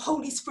what the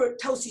Holy Spirit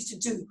tells you to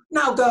do.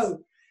 Now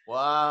go.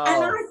 Wow.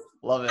 And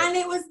love it. And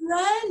it was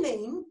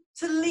learning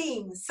to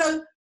lean.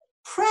 So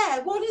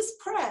prayer, what is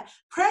prayer?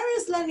 Prayer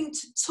is learning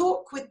to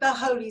talk with the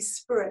Holy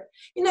Spirit.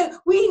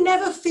 We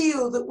never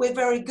feel that we're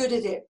very good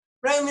at it.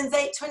 Romans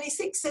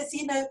 8:26 says,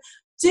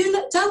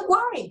 don't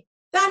worry.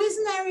 That is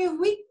an area of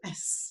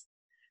weakness.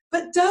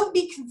 But don't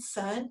be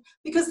concerned,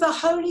 because the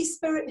Holy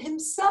Spirit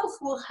himself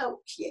will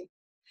help you.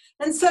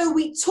 And so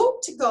we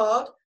talk to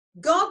God.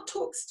 God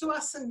talks to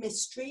us in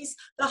mysteries.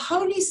 The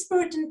Holy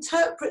Spirit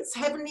interprets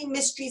heavenly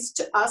mysteries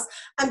to us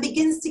and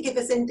begins to give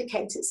us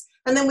indicators.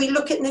 And then we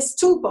look at this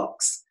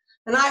toolbox.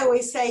 And I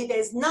always say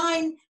there's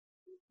 9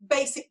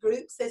 basic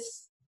groups.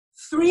 There's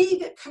 3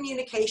 that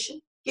communication,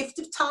 gift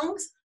of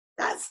tongues.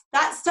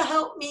 That's to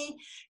help me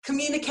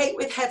communicate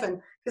with heaven,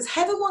 because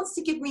heaven wants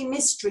to give me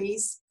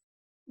mysteries.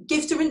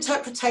 Gift of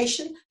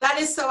interpretation, that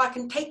is so I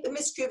can take the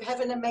mystery of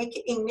heaven and make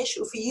it English,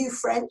 or for you,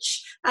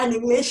 French and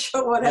English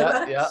or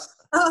whatever.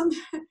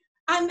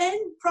 And then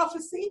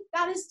prophecy,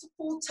 that is to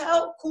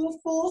foretell, call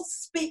forth,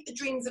 speak the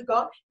dreams of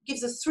God. It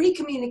gives us 3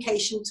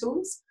 communication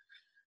tools.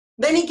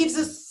 Then he gives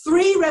us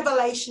 3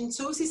 revelation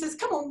tools. He says,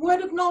 come on,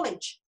 word of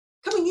knowledge.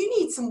 come on, you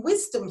need some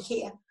wisdom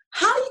here.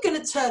 How are you going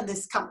to turn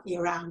this company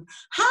around?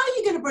 How are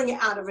you going to bring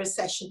it out of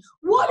recession?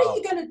 What are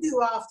you going to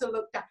do after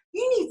lockdown?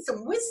 You need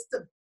some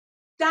wisdom.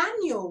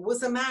 Daniel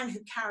was a man who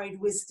carried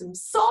wisdom.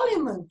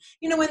 Solomon,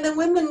 you know, when the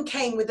women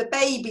came with the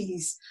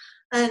babies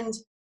and,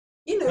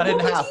 you know, Cut it in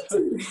what half.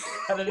 would you do?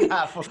 Cut it in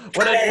half.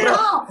 What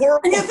a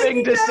horrible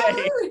thing to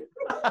say.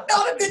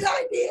 Not a good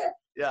idea.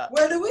 Yeah.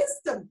 Word of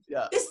wisdom.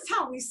 Yeah. This is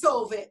how we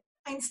solve it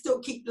and still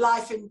keep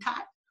life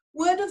intact.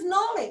 Word of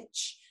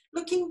knowledge.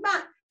 Looking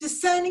back,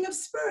 discerning of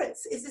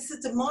spirits. Is this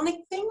a demonic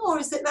thing or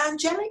is it an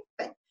angelic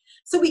thing?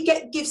 So we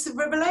get gifts of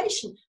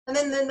revelation. And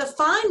then the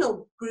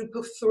final group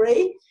of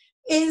 3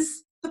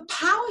 is the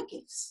power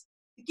gifts,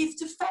 the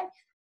gift of faith.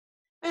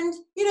 And,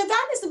 you know,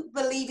 that isn't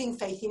believing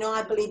faith. You know,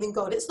 I believe in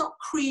God. It's not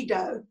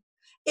credo.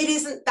 It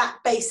isn't that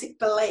basic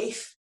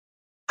belief.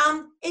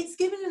 It's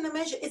given in a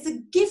measure. It's a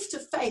gift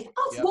of faith.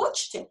 I've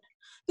watched it.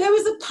 There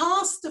was a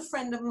pastor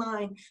friend of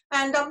mine,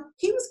 and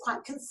he was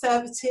quite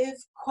conservative,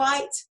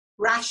 quite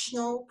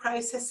rational,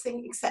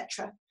 processing,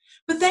 etc.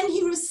 But then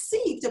he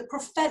received a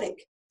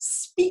prophetic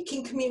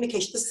speaking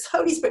communication. The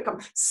Holy Spirit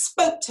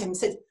spoke to him,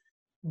 said,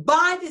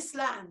 buy this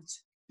land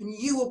and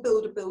you will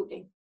build a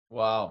building.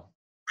 Wow.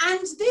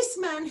 And this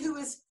man, who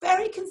was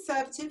very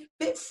conservative,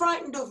 a bit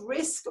frightened of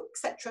risk,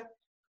 etc.,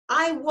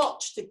 I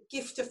watched the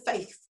gift of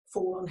faith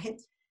fall on him.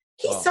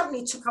 He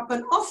suddenly took up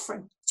an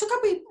offering, took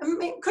up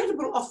an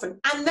incredible offering.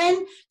 And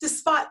then,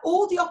 despite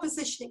all the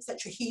opposition,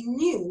 etc., he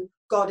knew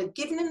God had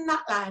given him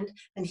that land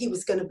and he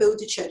was going to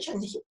build a church.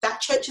 And that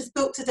church is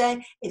built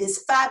today. It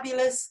is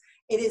fabulous.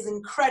 It is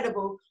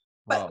incredible.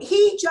 But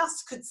he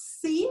just could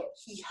see it.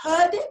 He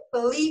heard it,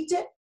 believed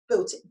it,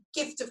 built it.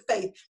 Gift of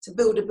faith to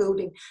build a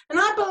building. And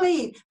I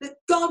believe that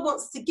God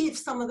wants to give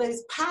some of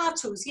those power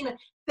tools. You know,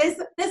 there's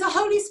a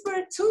Holy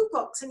Spirit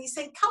toolbox and he's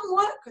saying, come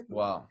work with me.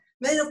 Wow.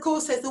 Then, of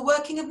course, there's the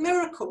working of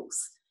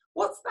miracles.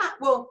 What's that?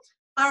 Well,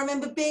 I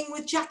remember being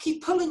with Jackie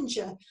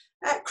Pullinger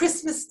at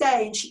Christmas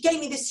Day, and she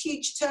gave me this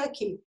huge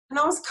turkey, and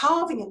I was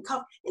carving and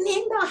carving. In the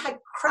end, I had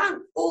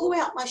cramp all the way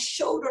up my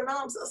shoulder and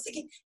arms. I was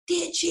thinking,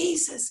 dear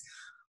Jesus,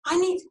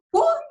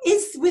 what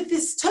is with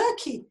this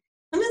turkey?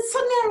 And then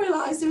suddenly I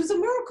realized it was a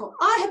miracle.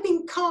 I had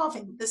been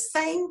carving the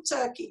same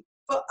turkey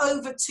for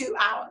over 2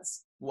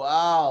 hours.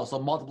 Wow. So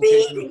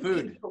multiplication of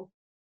food. People.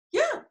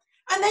 Yeah.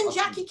 And then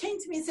Jackie came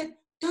to me and said,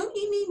 don't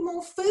you need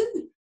more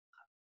food?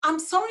 I'm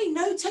sorry,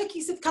 no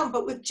turkeys have come,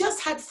 but we've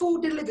just had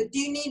 4 delivered. Do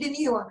you need a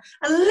new one?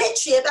 And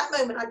literally at that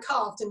moment, I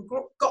carved and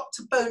got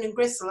to bone and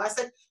gristle. I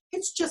said,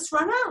 it's just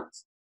run out.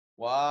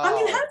 Wow. I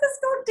mean, how does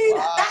God do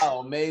that? That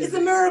amazing. is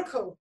a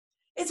miracle.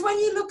 It's when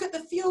you look at the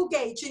fuel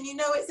gauge and you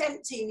know it's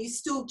empty and you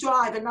still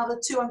drive another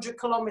 200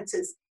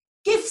 kilometers.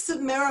 Gifts of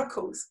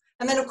miracles.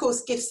 And then, of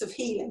course, gifts of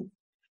healing.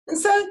 And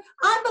so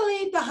I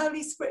believe the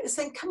Holy Spirit is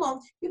saying, come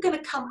on, you're going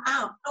to come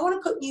out. I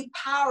want to put new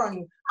power on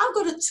you. I've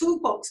got a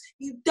toolbox.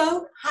 You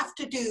don't have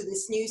to do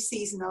this new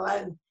season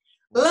alone.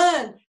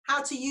 Learn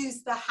how to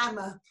use the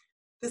hammer,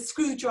 the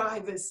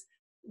screwdrivers,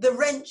 the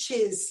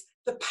wrenches,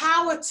 the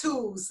power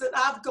tools that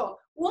I've got.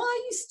 Why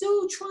are you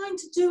still trying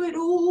to do it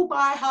all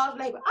by hard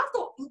labor? I've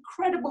got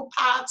incredible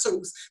power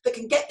tools that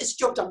can get this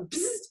job done.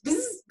 Bzz,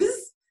 bzz, bzz.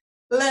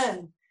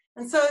 Learn.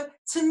 And so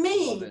to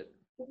me,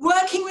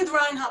 working with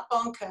Reinhard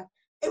Bonnke,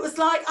 it was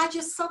like I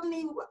just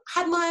suddenly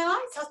had my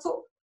eyes. I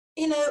thought,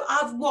 you know,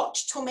 I've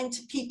watched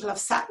tormented people. I've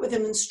sat with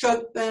them and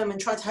stroked them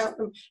and tried to help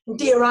them. And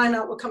dear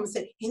Reinhard would come and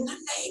say, in the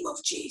name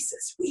of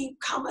Jesus, we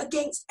come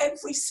against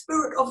every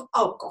spirit of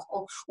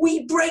alcohol.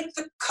 We break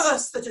the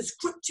curse that has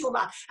gripped your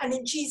life. And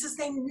in Jesus'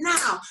 name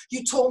now,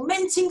 you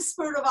tormenting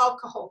spirit of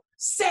alcohol,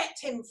 set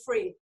him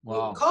free.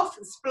 Wow. He'd cough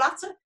and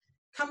splutter,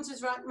 come to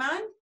his right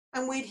mind.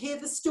 And we'd hear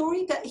the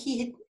story that he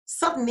had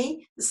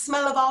suddenly, the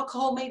smell of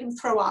alcohol made him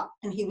throw up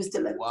and he was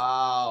delivered.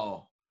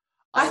 Wow.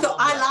 I thought,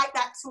 I like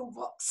that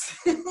toolbox.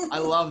 I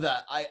love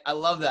that. I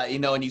love that. You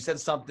know, and you said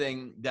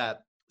something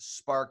that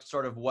sparked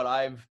sort of what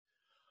I've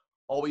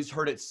always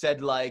heard it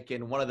said like,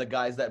 and one of the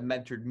guys that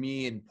mentored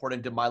me and poured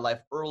into my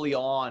life early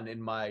on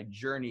in my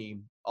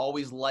journey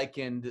always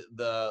likened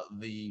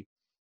the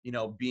you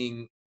know,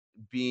 being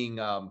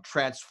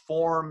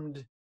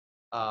transformed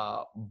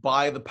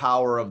by the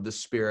power of the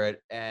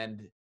Spirit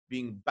and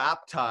being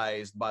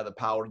baptized by the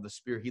power of the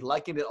Spirit. He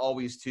likened it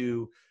always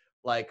to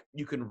like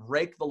you can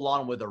rake the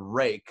lawn with a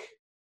rake,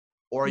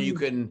 or you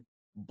can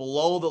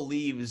blow the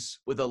leaves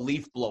with a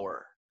leaf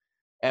blower.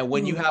 And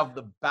when you have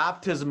the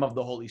baptism of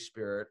the Holy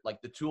Spirit,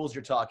 like the tools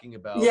you're talking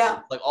about,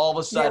 like all of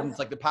a sudden it's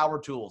like the power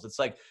tools. It's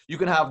like you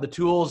can have the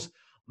tools,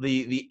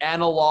 the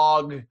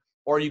analog,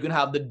 or you can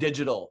have the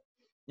digital.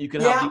 You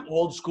can have the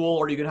old school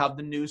or you can have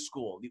the new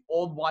school, the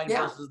old wine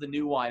versus the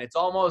new wine. It's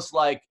almost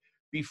like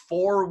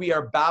before we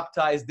are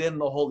baptized in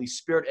the Holy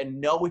Spirit and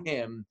know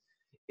him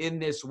in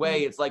this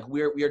way, it's like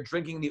we are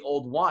drinking the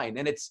old wine,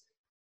 and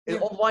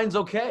old wine's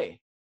okay,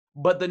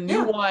 but the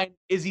new wine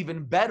is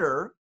even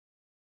better.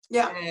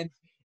 And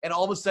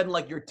all of a sudden,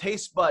 like your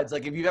taste buds,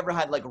 like if you've ever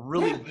had like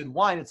really good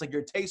wine, it's like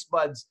your taste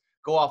buds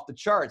go off the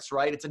charts,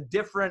 right? It's a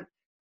different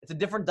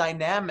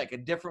dynamic, a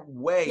different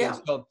way. And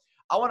so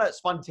I want to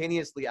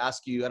spontaneously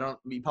ask you,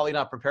 you're probably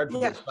not prepared for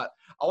this, but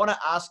I want to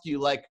ask you,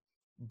 like,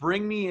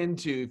 bring me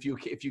into,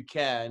 if you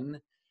can,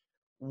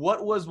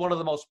 what was one of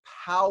the most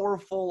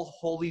powerful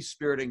Holy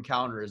Spirit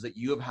encounters that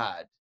you have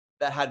had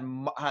that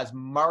has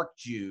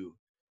marked you,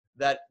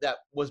 that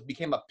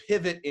became a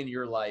pivot in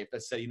your life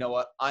that said, you know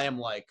what, I am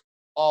like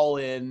all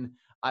in,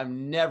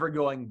 I'm never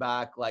going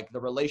back, like the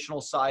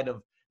relational side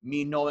of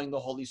me knowing the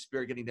Holy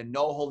Spirit, getting to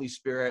know Holy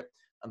Spirit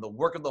and the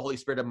work of the Holy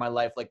Spirit in my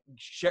life. Like,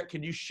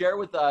 can you share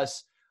with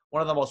us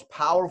one of the most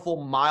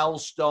powerful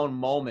milestone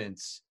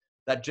moments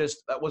that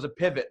was a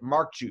pivot,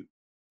 marked you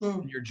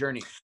in your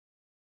journey?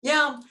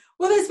 Yeah,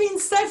 well, there's been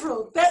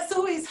several. That's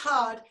always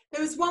hard.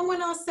 There was one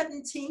when I was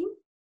 17,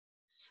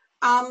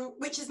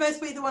 which is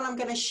mostly the one I'm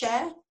going to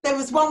share. There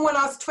was one when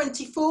I was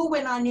 24,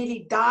 when I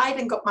nearly died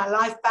and got my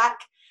life back.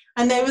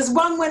 And there was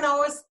one when I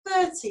was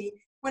 30,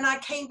 when I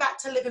came back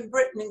to live in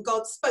Britain and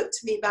God spoke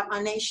to me about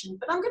my nation.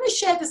 But I'm going to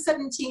share the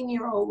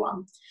 17-year-old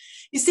one.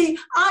 You see,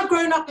 I'd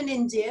grown up in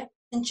India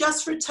and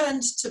just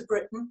returned to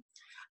Britain.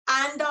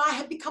 And I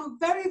had become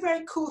very,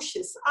 very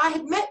cautious. I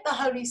had met the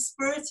Holy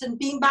Spirit and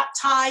been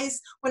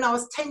baptized when I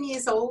was 10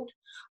 years old.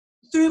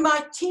 Through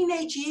my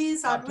teenage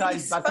years,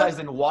 baptized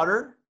in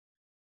water?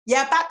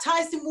 Yeah,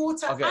 baptized in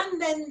water, okay.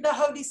 And then the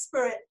Holy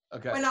Spirit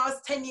when I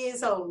was 10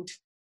 years old.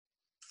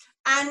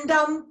 And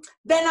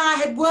then I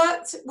had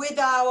worked with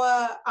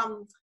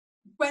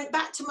went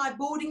back to my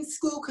boarding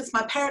school because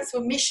my parents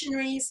were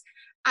missionaries.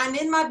 And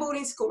in my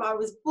boarding school, I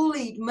was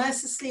bullied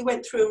mercilessly,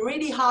 went through a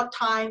really hard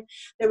time.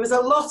 There was a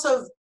lot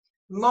of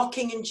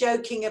mocking and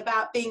joking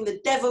about being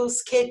the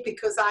devil's kid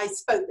because I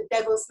spoke the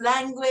devil's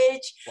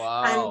language.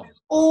 Wow. And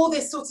all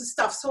this sort of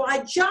stuff. So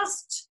I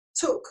just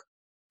took,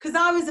 because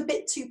I was a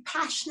bit too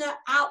passionate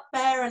out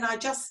there, and I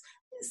just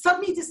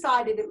suddenly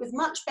decided it was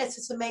much better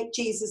to make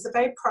Jesus a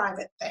very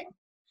private thing.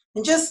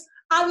 And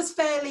I was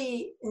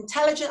fairly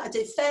intelligent. I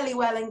did fairly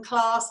well in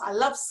class. I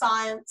love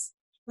science.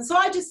 And so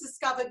I just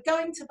discovered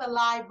going to the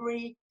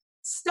library,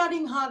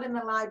 studying hard in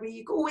the library.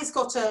 You've always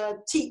got a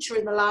teacher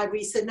in the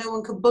library so no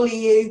one can bully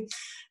you.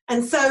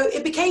 And so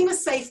it became a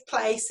safe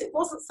place. It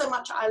wasn't so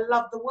much I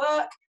loved the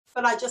work,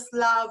 but I just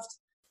loved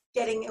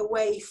getting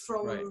away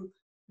from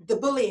the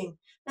bullying.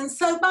 And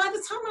so by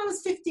the time I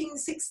was 15,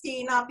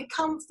 16, I'd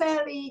become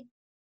fairly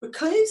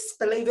recluse,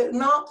 believe it or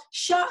not,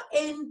 shut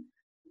in,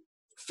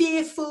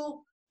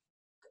 fearful.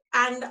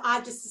 And I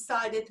just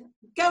decided,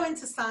 go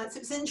into science.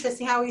 It was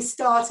interesting how we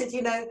started,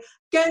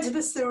 go into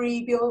the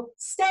cerebral,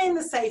 stay in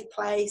the safe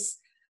place,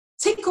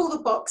 tick all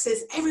the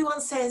boxes.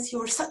 Everyone says,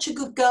 you're such a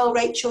good girl,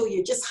 Rachel.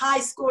 You're just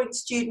high-scoring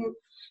student,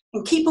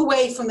 and keep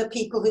away from the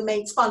people who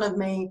made fun of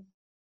me,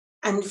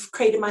 and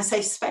created my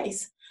safe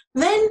space.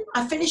 Then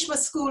I finished my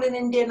school in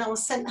India and I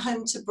was sent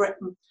home to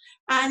Britain.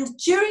 And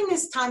during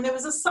this time, there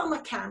was a summer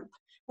camp.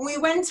 We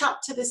went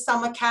up to this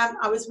summer camp.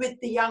 I was with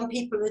the young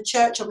people in the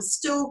church. I was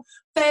still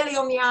fairly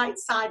on the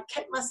outside,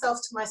 kept myself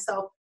to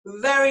myself,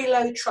 very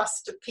low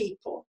trust of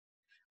people.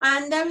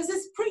 And there was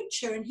this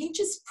preacher, and he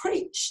just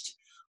preached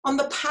on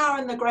the power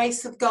and the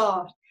grace of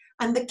God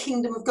and the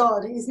kingdom of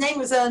God. His name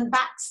was Ern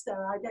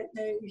Baxter. I don't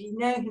know if you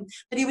know him,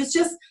 but he was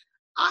just,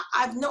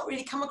 I've not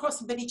really come across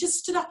him, but he just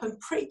stood up and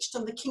preached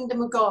on the kingdom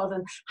of God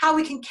and how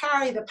we can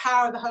carry the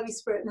power of the Holy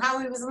Spirit, and how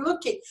he was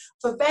looking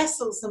for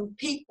vessels and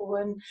people.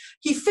 And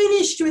he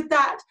finished with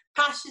that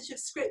passage of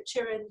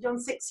scripture in John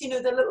 6,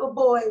 the little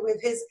boy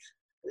with his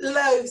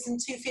loaves and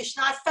 2 fish.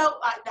 And I felt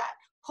like that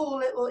poor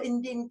little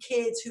Indian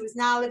kid who was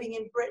now living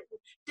in Britain,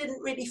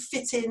 didn't really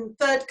fit in,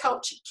 third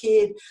culture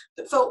kid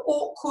that felt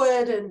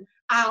awkward and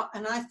out.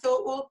 And I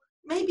thought, well,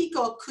 maybe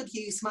God could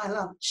use my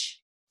lunch.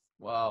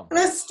 Wow. And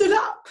I stood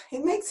up.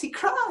 It makes you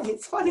cry.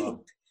 It's funny.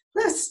 Wow.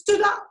 And I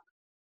stood up.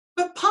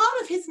 But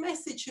part of his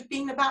message had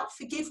been about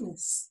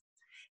forgiveness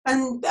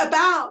and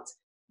about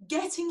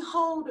getting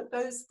hold of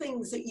those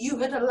things that you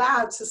had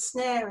allowed to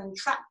snare and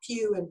trap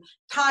you and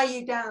tie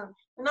you down.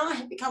 And I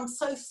had become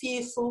so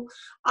fearful.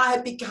 I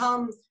had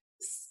become,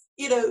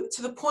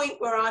 to the point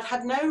where I'd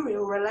had no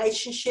real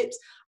relationships.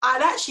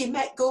 I'd actually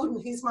met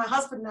Gordon, who's my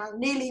husband now,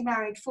 nearly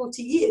married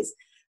 40 years.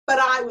 But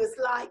I was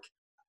like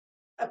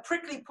a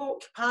prickly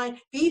porcupine.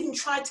 If he even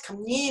tried to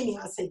come near me,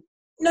 I said,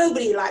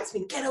 nobody likes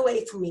me, get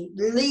away from me,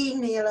 leave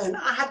me alone.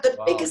 I had the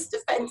biggest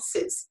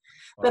defenses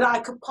that I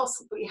could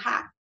possibly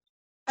have.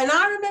 And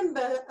I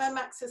remember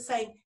Max was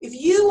saying, if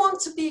you want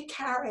to be a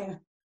carrier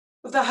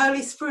of the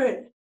Holy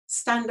Spirit,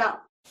 stand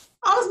up.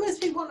 I was meant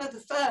to be one of the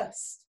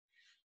first.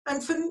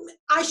 And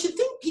I should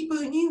think people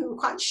who knew me were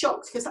quite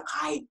shocked, because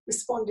I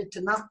responded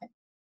to nothing.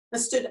 I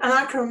stood, and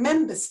I can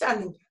remember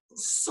standing and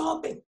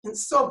sobbing and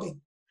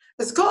sobbing,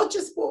 as God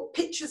just brought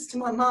pictures to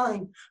my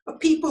mind of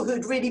people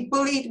who'd really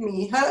bullied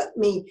me, hurt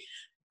me,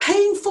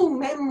 painful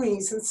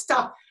memories and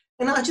stuff.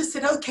 And I just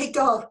said, okay,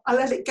 God, I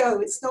let it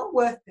go. It's not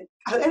worth it.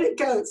 I let it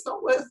go. It's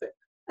not worth it.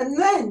 And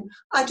then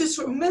I just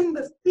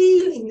remember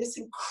feeling this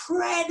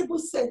incredible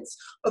sense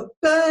of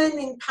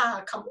burning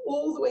power come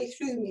all the way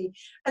through me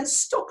and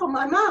stop on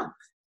my mouth.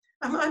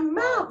 And my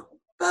mouth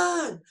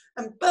burned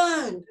and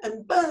burned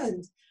and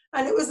burned.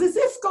 And it was as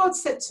if God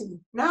said to me,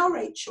 now,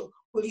 Rachel,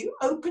 will you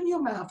open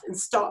your mouth and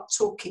start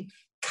talking?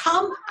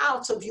 Come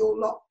out of your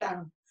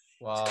lockdown.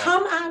 Wow.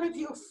 Come out of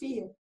your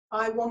fear.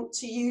 I want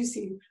to use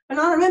you. And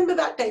I remember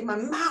that day, my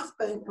mouth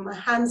burnt and my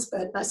hands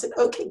burnt. And I said,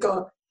 okay,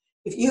 God,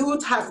 if you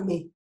would have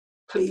me,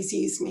 please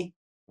use me.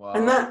 Wow.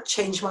 And that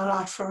changed my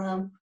life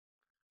around.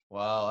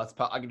 Wow,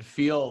 I can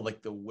feel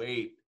like the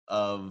weight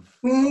of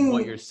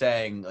what you're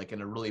saying, like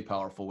in a really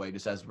powerful way.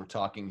 Just as we're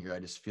talking here, I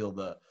just feel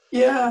the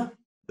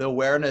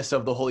awareness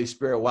of the Holy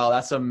Spirit. Wow,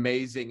 that's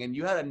amazing. And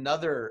you had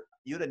another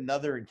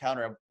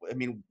encounter. I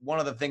mean, one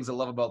of the things I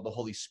love about the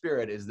Holy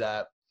Spirit is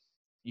that,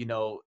 you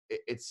know,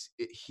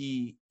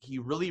 he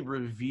really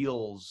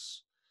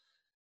reveals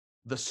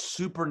the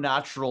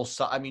supernatural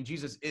side. I mean,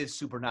 Jesus is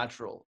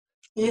supernatural.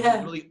 Yeah.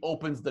 He really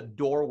opens the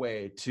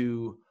doorway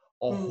to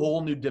a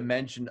whole new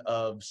dimension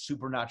of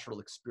supernatural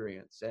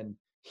experience, and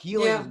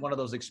healing is one of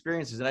those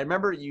experiences. And I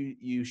remember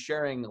you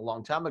sharing a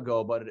long time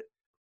ago about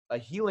a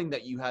healing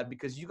that you had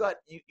because you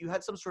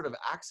had some sort of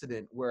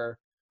accident where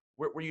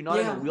were you not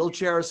in a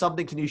wheelchair or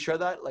something? Can you share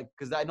that? Like,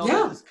 because I know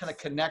that this kind of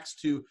connects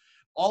to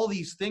all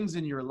these things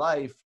in your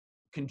life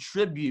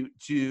contribute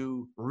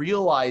to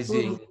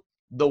realizing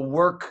the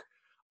work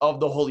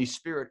of the Holy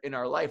Spirit in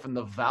our life and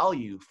the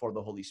value for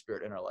the Holy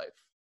Spirit in our life.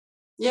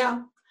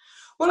 Yeah.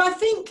 Well, I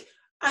think,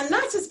 and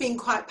that has been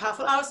quite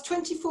powerful. I was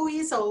 24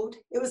 years old.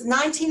 It was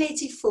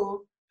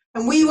 1984.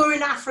 And we were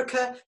in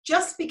Africa,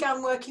 just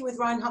began working with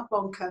Reinhard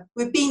Bonnke.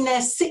 We'd been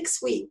there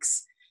 6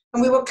 weeks.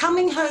 And we were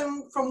coming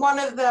home from one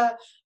of the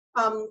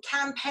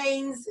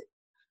campaigns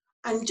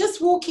and just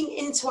walking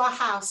into our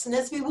house. And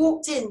as we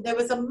walked in, there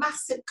was a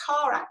massive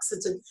car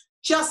accident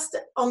just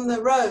on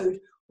the road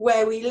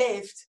where we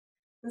lived.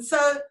 And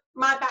so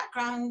my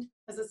background,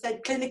 as I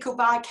said, clinical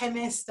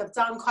biochemist, I've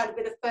done quite a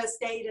bit of first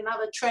aid and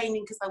other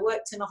training because I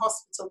worked in a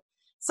hospital.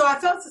 So I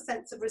felt a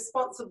sense of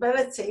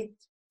responsibility.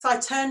 So I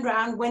turned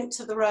around, went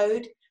to the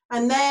road,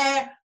 and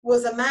there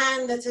was a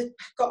man that had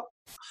got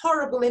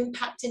horrible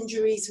impact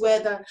injuries where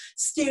the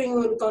steering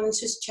wheel had gone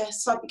into his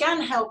chest. So I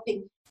began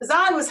helping. As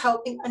I was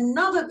helping,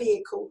 another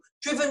vehicle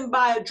driven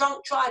by a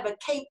drunk driver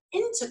came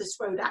into this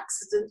road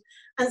accident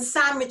and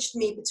sandwiched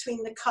me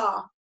between the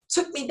car.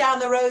 Took me down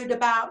the road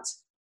about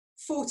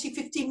 40,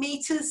 50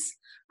 meters,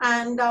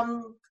 and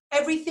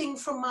everything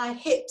from my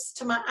hips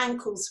to my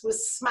ankles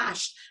was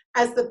smashed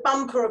as the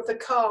bumper of the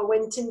car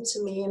went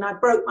into me, and I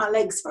broke my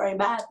legs very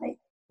badly.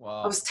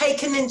 Wow. I was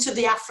taken into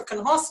the African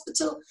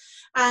hospital,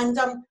 and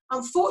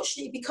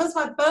unfortunately, because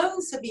my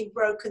bones had been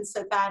broken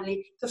so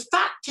badly, the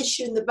fat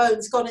tissue in the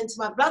bones got into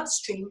my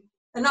bloodstream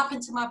and up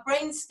into my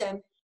brainstem,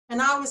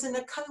 and I was in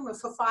a coma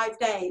for 5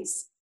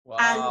 days. Wow.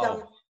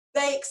 And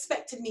they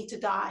expected me to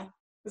die.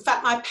 In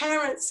fact, my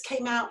parents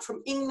came out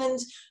from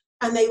England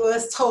and they were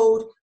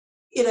told,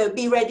 you know,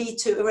 be ready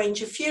to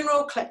arrange a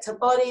funeral, collect her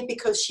body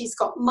because she's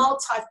got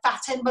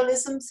multi-fat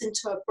embolisms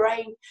into her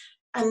brain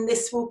and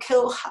this will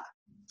kill her.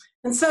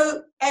 And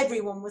so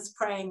everyone was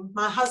praying.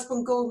 My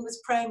husband Gordon was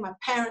praying, my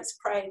parents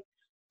prayed.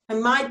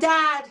 And my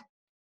dad,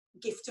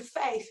 gift of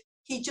faith,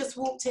 he just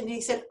walked in and he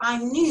said, I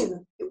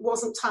knew it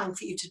wasn't time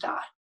for you to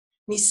die.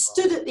 And he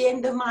stood at the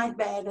end of my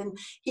bed and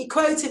he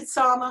quoted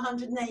Psalm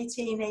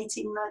 118,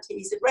 18, 19.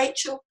 He said,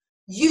 Rachel,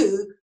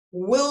 you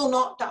will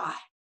not die,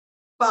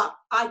 but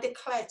I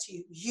declare to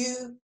you,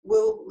 you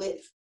will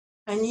live.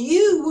 And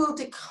you will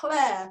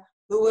declare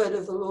the word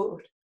of the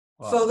Lord.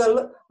 Wow. For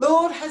the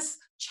Lord has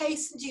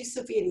chastened you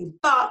severely,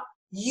 but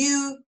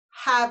you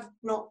have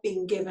not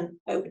been given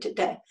over to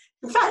death.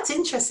 In fact, it's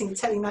interesting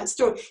telling that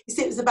story. You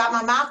see, it was about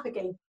my mouth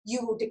again.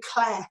 You will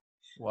declare.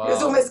 Wow. It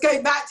was almost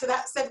going back to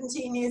that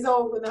 17 years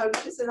old when the Holy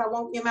Spirit said, I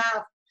want your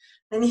mouth.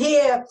 And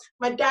here,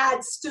 my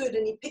dad stood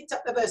and he picked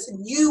up the verse, and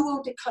you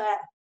will declare,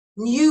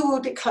 and you will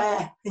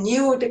declare, and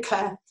you will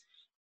declare.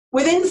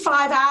 Within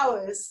 5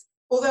 hours,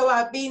 although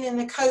I'd been in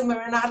a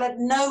coma and I had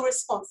no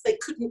response, they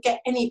couldn't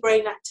get any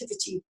brain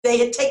activity. They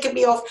had taken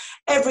me off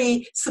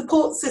every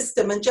support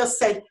system and just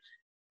said,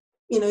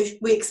 you know,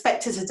 we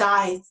expect her to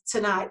die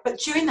tonight. But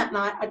during that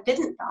night, I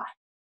didn't die.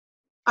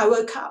 I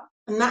woke up.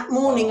 And that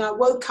morning, I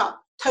woke up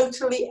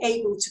totally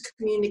able to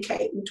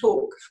communicate and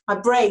talk. My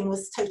brain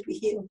was totally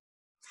healed.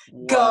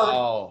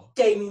 Wow. God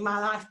gave me my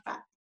life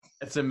back.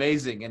 It's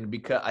amazing. And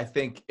because I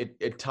think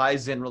it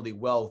ties in really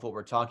well with what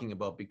we're talking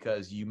about,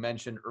 because you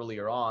mentioned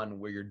earlier on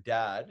where your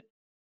dad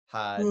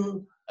had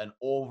an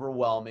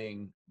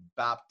overwhelming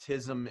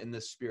baptism in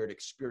the Spirit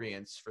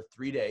experience for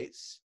 3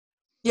 days.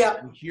 Yeah.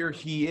 And here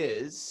he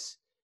is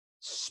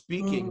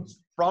speaking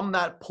from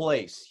that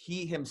place.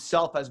 He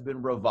himself has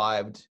been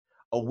revived,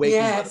 awakened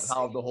by the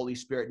power of the Holy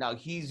Spirit. Now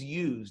he's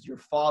used your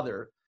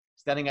father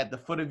standing at the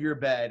foot of your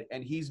bed,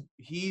 and he's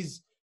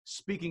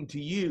speaking to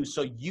you,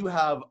 so you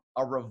have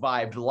a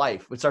revived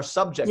life. It's our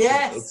subject.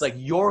 Yes. It's like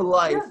your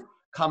life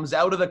comes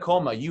out of the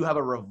coma. You have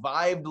a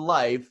revived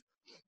life,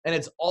 and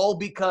it's all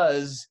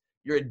because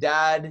your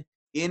dad,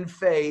 in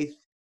faith,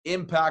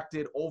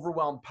 impacted,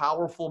 overwhelmed,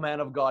 powerful man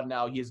of God.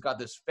 Now he has got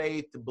this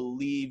faith to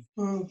believe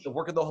the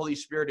work of the Holy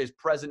Spirit is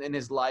present in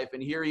his life,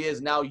 and here he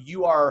is. Now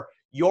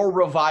your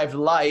revived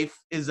life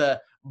is a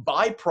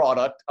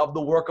byproduct of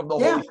the work of the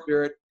Yeah. Holy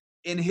Spirit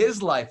in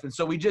his life. And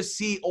so we just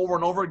see over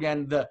and over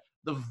again the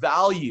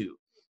value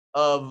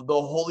of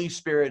the Holy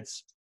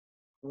Spirit's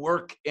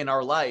work in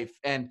our life.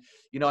 And,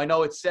 I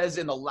know it says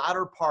in the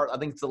latter part, I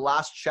think it's the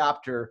last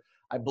chapter,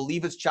 I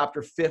believe it's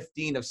chapter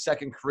 15 of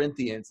 2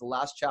 Corinthians, the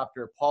last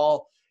chapter.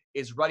 Paul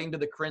is writing to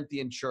the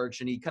Corinthian church,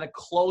 and he kind of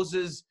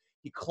closes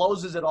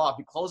it off.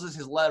 He closes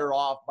his letter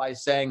off by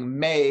saying,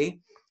 may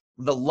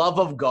the love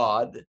of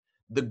God,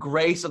 the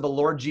grace of the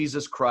Lord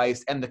Jesus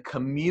Christ, and the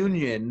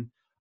communion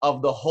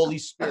of the Holy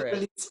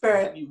Spirit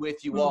be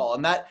with you all.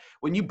 And that,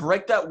 when you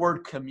break that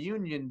word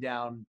communion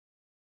down,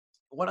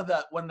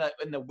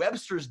 in the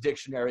Webster's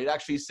dictionary, it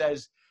actually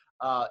says,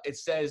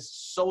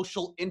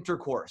 social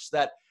intercourse,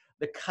 that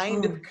the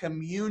kind of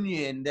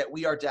communion that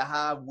we are to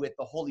have with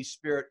the Holy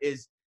Spirit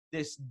is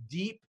this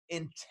deep,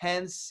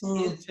 intense,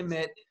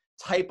 intimate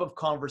type of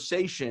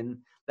conversation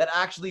that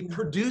actually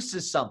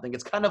produces something.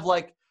 It's kind of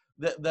like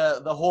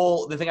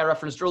the thing I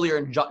referenced earlier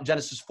in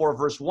Genesis 4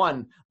 verse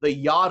 1, the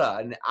yada,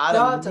 and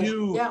Adam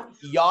knew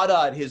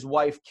Yada, his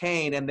wife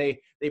Cain, and they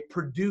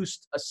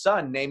produced a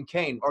son named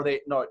Cain, or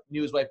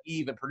knew his wife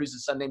Eve and produced a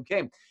son named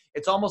Cain.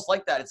 It's almost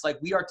like that. It's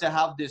like we are to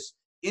have this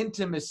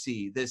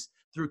intimacy, this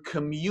through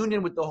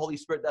communion with the Holy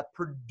Spirit that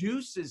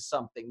produces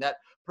something, that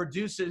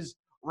produces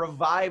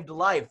revived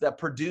life, that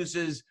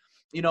produces,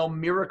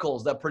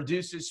 miracles, that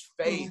produces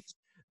faith,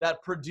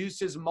 that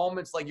produces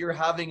moments like you're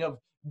having of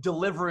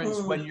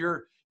deliverance when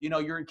you're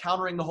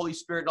encountering the Holy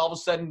Spirit, and all of a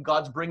sudden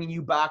God's bringing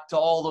you back to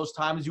all those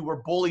times you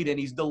were bullied, and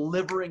he's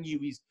delivering you,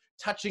 he's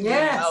touching your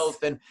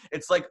mouth. And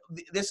it's like,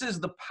 this is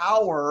the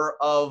power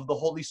of the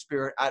Holy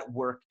Spirit at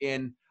work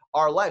in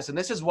our lives. And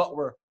this is what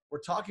we're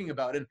talking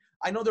about. And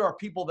I know there are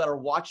people that are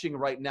watching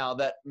right now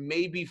that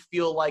maybe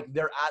feel like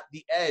they're at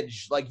the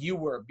edge, like you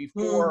were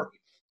before,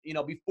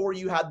 before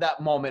you had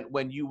that moment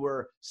when you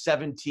were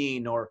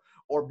 17, or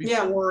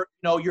before,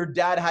 your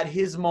dad had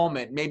his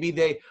moment. Maybe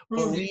they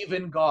believe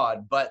in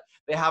God, but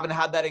they haven't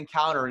had that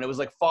encounter. And it was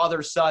like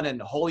Father, Son,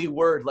 and Holy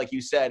Word, like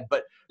you said,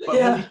 but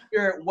Holy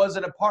Spirit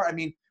wasn't a part. I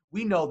mean,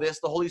 we know this,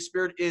 the Holy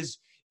Spirit is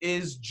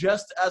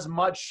just as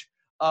much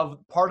of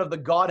part of the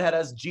Godhead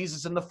as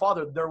Jesus and the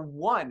Father. They're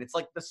one. It's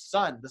like the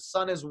Son. The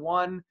Son is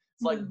one.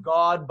 It's like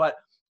God, but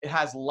it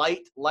has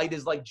light. Light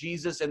is like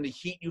Jesus, and the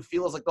heat you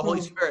feel is like the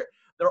Holy Spirit.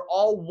 They're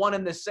all one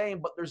and the same,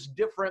 but there's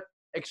different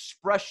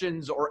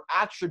expressions or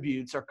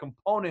attributes or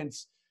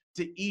components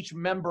to each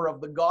member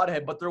of the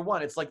Godhead, but they're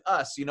one. It's like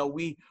us,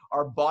 we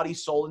are body,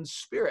 soul, and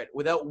spirit.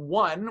 Without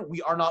one,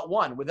 we are not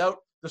one. Without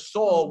the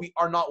soul, we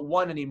are not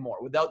one anymore.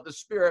 Without the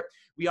spirit,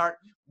 we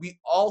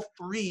all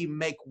three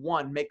make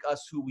one, make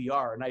us who we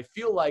are. And I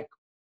feel like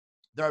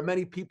there are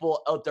many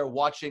people out there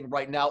watching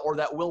right now, or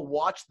that will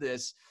watch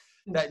this,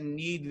 that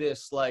need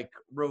this like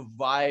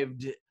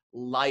revived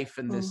life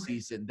in this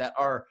season, that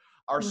are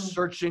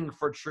searching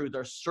for truth,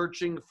 are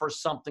searching for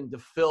something to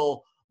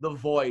fill the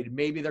void.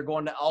 Maybe they're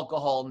going to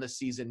alcohol in this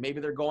season.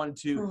 Maybe they're going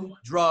to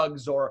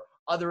drugs or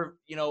other,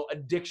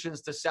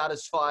 addictions to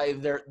satisfy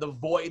the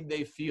void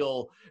they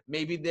feel.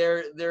 Maybe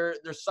they're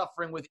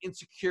suffering with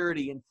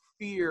insecurity and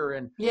fear,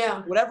 and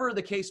whatever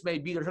the case may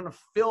be, they're trying to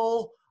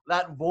fill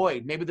that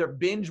void. Maybe they're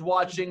binge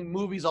watching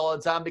movies all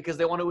the time because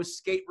they want to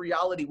escape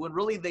reality, when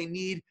really they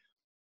need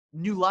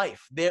new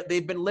life.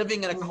 They've been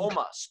living in a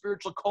coma,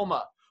 spiritual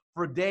coma,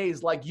 for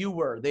days, like you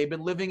were. They've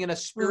been living in a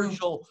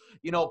spiritual,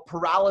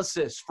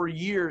 paralysis for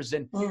years.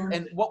 And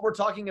what we're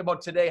talking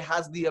about today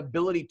has the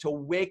ability to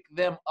wake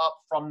them up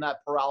from that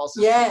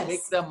paralysis, to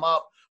wake them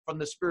up from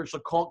the spiritual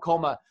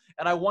coma.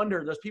 And I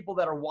wonder, there's people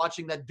that are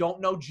watching that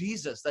don't know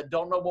Jesus, that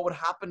don't know what would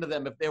happen to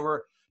them if they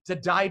were to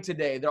die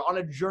today. They're on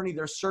a journey,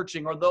 they're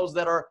searching, or those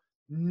that are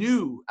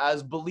new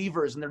as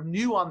believers and they're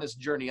new on this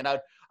journey. And I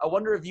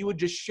wonder if you would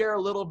just share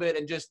a little bit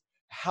and just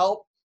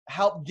help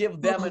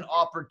give them an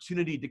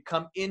opportunity to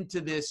come into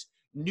this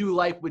new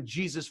life with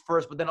Jesus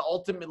first, but then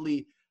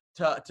ultimately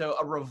to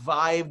a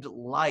revived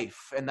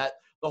life, and that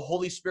the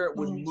Holy Spirit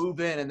would move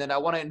in. And then I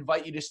want to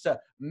invite you just to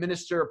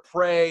minister,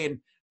 pray, and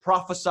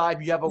prophesy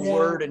if you have a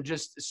word, and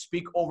just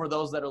speak over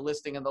those that are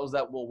listening and those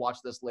that will watch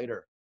this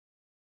later.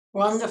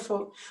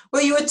 Wonderful.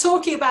 Well, you were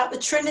talking about the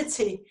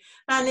Trinity,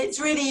 and it's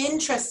really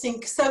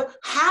interesting. So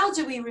how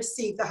do we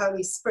receive the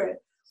Holy Spirit?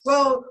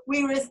 Well,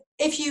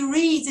 if you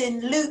read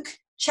in Luke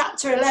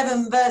chapter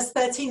 11, verse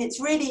 13, it's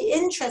really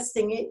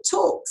interesting. It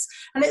talks,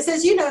 and it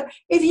says,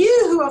 if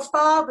you who are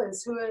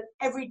fathers, who are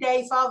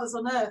everyday fathers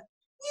on earth,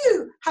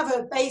 you have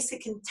a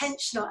basic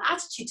intentional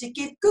attitude to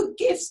give good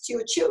gifts to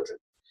your children.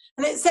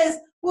 And it says,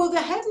 well,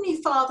 the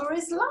Heavenly Father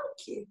is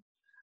like you.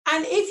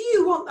 And if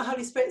you want the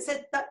Holy Spirit, it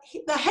said that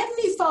the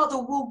Heavenly Father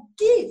will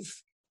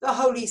give the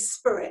Holy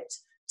Spirit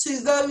to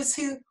those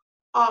who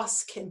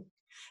ask him.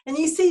 And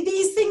you see,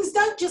 these things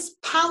don't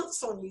just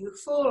pounce on you,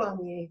 fall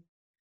on you.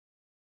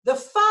 The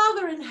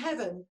Father in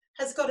heaven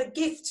has got a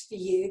gift for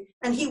you,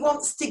 and he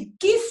wants to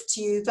gift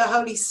you the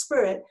Holy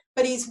Spirit,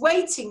 but he's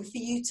waiting for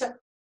you to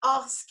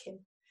ask him.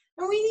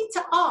 And we need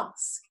to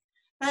ask.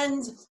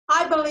 And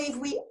I believe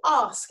we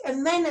ask.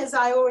 And then, as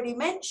I already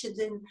mentioned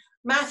in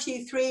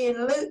Matthew 3 and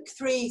Luke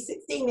 3:16,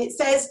 it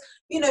says,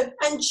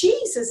 and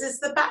Jesus is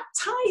the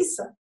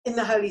baptizer in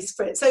the Holy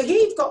Spirit. So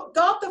he's got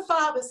God the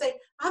Father saying,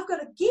 I've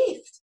got a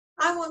gift.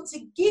 I want to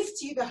give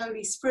to you the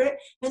Holy Spirit.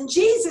 And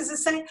Jesus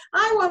is saying,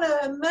 I want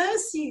to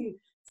immerse you,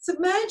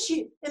 submerge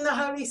you in the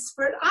Holy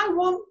Spirit. I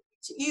want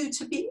you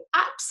to be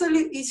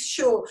absolutely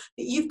sure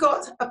that you've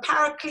got a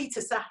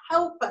paracletus, a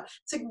helper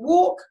to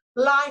walk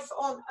life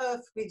on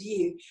earth with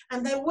you.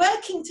 And they're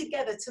working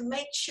together to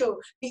make sure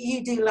that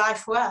you do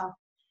life well.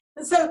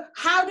 And so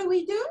how do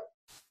we do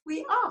it?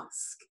 We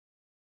ask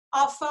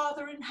our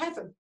Father in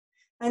heaven.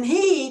 And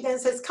he then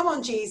says, come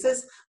on,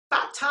 Jesus,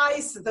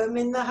 baptize them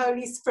in the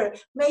Holy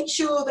Spirit. Make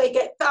sure they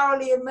get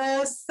thoroughly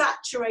immersed,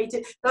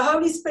 saturated. The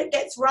Holy Spirit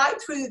gets right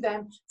through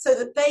them so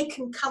that they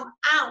can come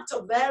out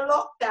of their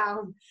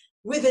lockdown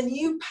with a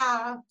new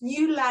power,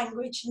 new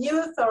language,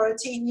 new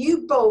authority,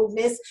 new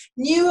boldness,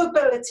 new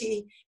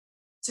ability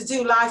to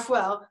do life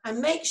well. And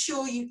make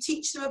sure you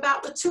teach them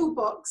about the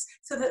toolbox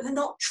so that they're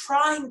not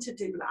trying to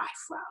do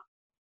life well,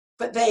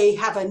 but they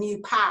have a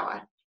new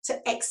power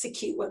to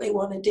execute what they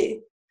want to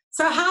do.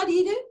 So how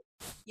do?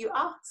 You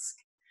ask.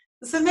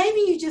 So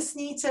maybe you just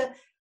need to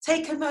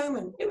take a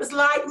moment. It was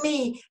like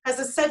me as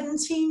a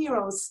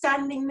 17-year-old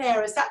standing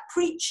there as that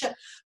preacher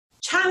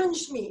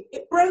challenged me.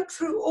 It broke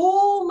through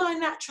all my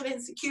natural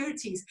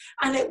insecurities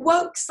and it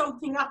woke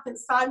something up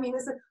inside me and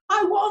I said,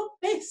 I want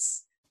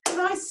this. And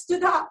I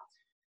stood up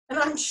and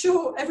I'm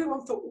sure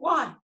everyone thought,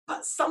 why?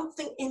 But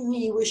something in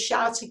me was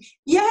shouting,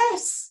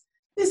 yes,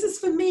 this is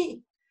for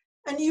me.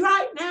 And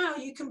right now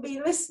you can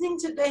be listening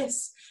to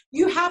this.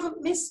 You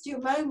haven't missed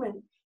your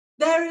moment.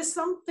 There is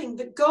something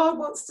that God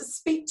wants to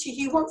speak to you.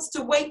 He wants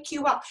to wake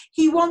you up.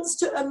 He wants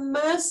to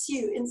immerse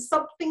you in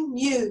something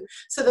new.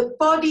 So the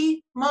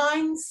body,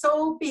 mind,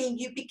 soul, being,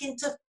 you begin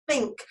to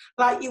think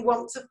like you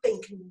want to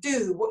think and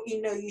do what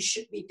you know you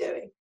should be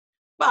doing.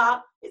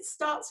 But it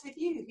starts with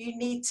you. You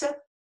need to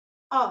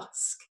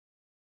ask.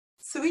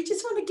 So we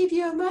just want to give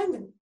you a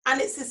moment.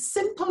 And it's as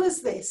simple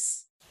as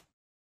this.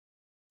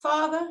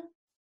 Father,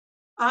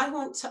 I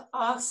want to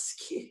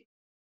ask you,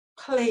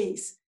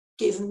 please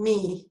give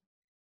me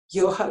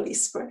your Holy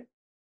Spirit.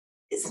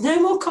 It's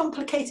no more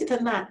complicated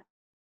than that.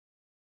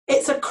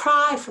 It's a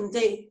cry from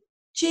deep.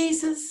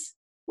 Jesus,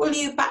 will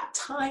you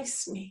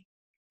baptize me,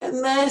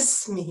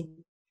 immerse me,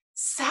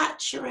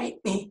 saturate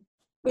me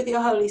with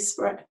your Holy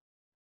Spirit?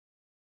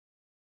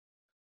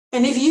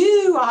 And if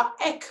you are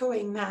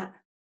echoing that,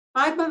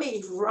 I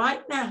believe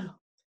right now,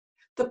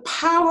 the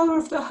power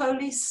of the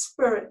Holy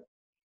Spirit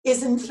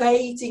is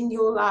invading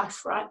your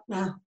life right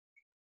now.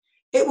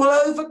 It will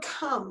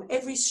overcome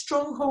every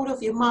stronghold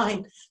of your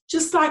mind,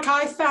 just like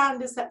I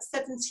found as that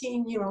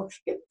 17-year-old.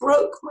 It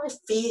broke my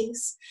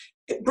fears.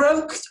 It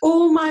broke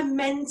all my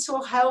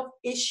mental health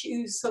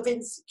issues of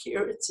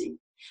insecurity.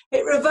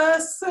 It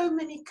reversed so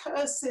many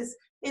curses.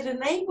 It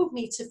enabled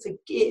me to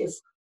forgive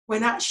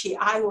when actually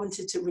I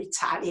wanted to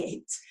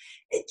retaliate.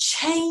 It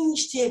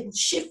changed and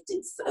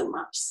shifted so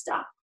much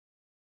stuff.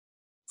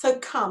 So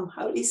come,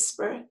 Holy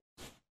Spirit.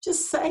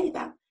 Just say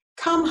that.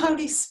 Come,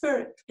 Holy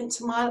Spirit,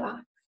 into my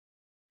life.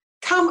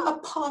 Come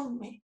upon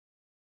me.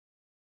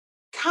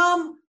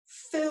 Come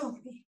fill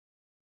me.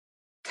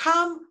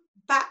 Come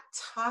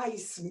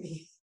baptize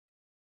me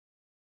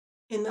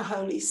in the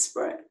Holy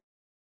Spirit.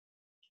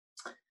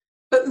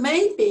 But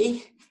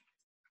maybe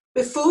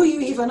before you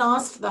even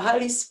ask for the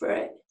Holy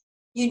Spirit,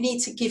 you need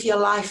to give your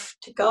life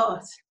to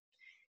God.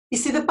 You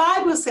see, the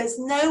Bible says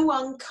no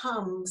one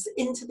comes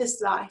into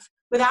this life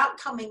without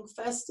coming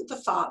first to the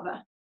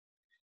Father,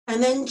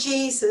 and then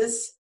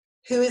Jesus,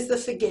 who is the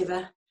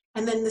forgiver,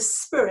 and then the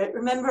Spirit.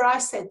 Remember I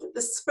said that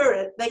the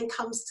Spirit then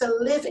comes to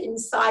live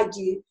inside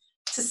you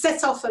to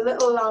set off a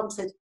little alarm,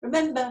 said,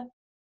 remember,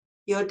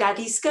 you're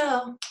daddy's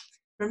girl.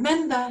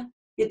 Remember,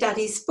 you're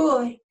daddy's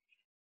boy.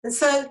 And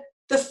so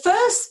the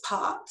first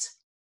part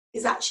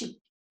is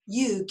actually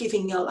you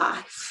giving your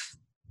life.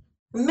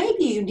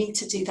 Maybe you need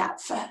to do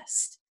that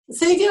first.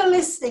 So if you're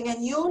listening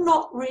and you're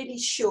not really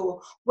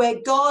sure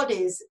where God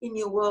is in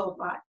your world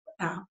right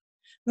now,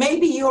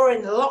 maybe you're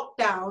in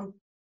lockdown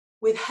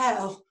with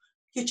hell.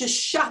 You're just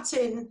shut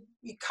in.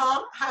 You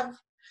can't have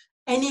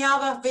any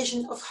other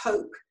vision of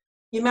hope.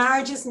 Your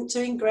marriage isn't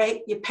doing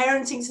great. Your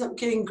parenting's not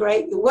doing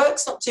great. Your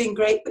work's not doing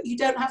great, but you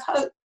don't have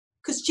hope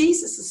because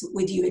Jesus isn't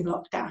with you in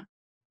lockdown.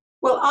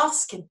 Well,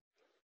 ask him.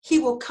 He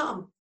will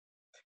come.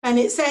 And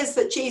it says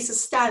that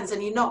Jesus stands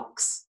and he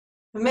knocks.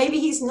 And maybe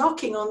he's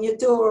knocking on your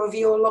door of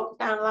your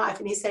lockdown life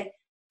and he's saying,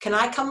 can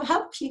I come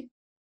help you?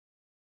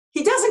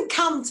 He doesn't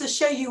come to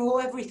show you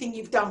everything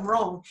you've done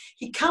wrong.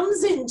 He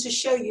comes in to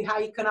show you how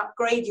you can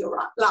upgrade your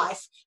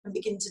life and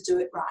begin to do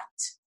it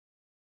right.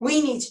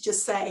 We need to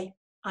just say,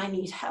 I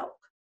need help.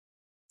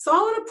 So I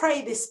want to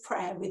pray this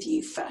prayer with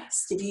you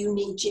first, if you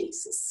need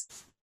Jesus.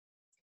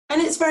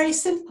 And it's very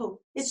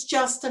simple. It's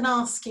just an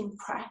asking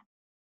prayer.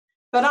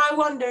 But I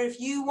wonder if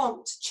you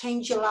want to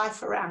change your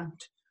life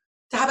around,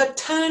 to have a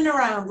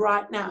turnaround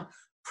right now.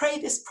 Pray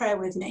this prayer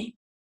with me.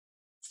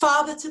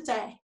 Father,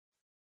 today,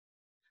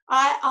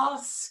 I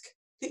ask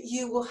that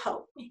you will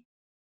help me.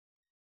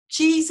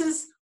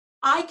 Jesus,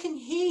 I can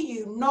hear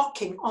you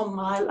knocking on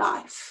my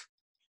life.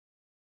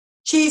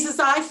 Jesus,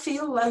 I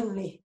feel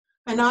lonely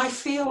and I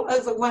feel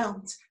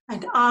overwhelmed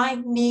and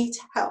I need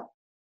help.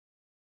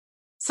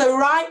 So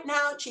right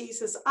now,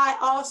 Jesus, I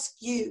ask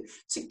you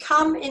to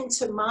come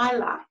into my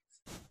life.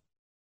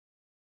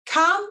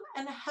 Come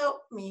and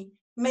help me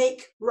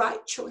make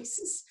right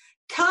choices.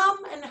 Come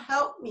and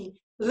help me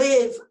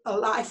live a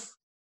life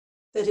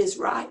that is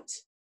right.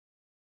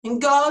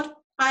 And God,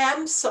 I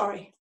am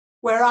sorry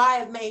where I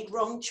have made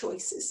wrong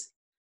choices.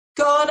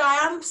 God,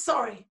 I am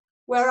sorry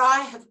where I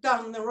have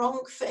done the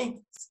wrong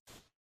things.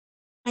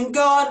 And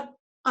God,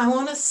 I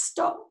want to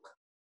stop.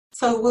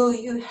 So will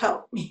you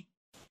help me?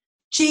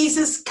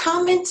 Jesus,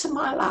 come into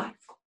my life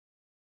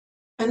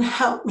and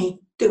help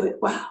me do it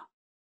well.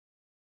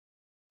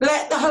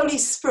 Let the Holy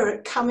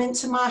Spirit come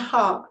into my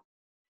heart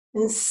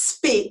and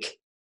speak,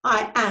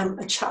 I am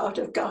a child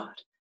of God.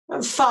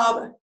 And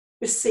Father,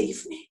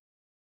 receive me.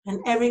 And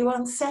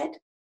everyone said,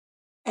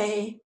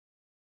 Amen.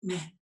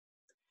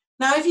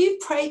 Now, if you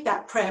prayed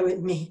that prayer with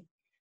me,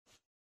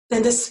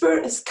 then the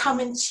Spirit has come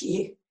into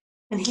you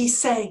and he's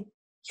saying,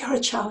 you're a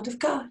child of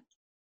God.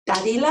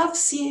 Daddy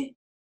loves you.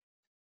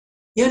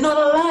 You're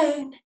not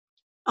alone.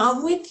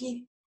 I'm with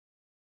you.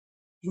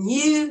 And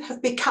you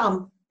have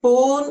become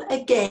born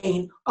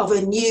again of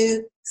a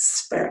new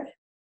spirit.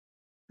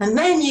 And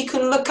then you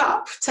can look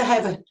up to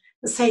heaven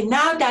and say,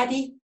 now,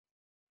 Daddy,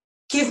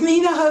 give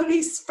me the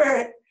Holy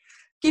Spirit.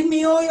 Give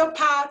me all your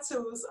power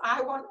tools.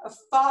 I want a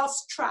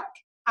fast track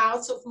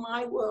out of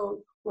my world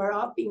where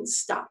I've been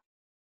stuck.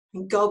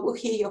 And God will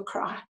hear your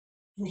cry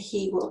and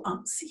he will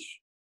answer you.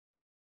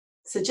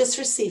 So just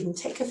receive and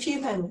take a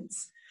few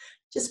moments.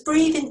 Just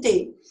breathe in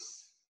deep.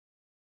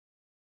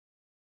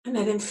 And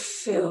let him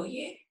fill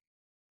you.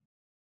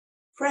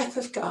 Breath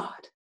of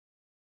God,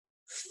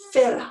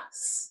 fill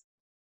us.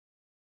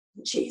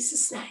 In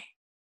Jesus' name.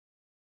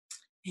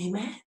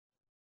 Amen.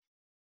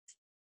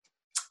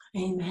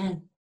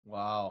 Amen.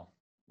 Wow.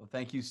 Well,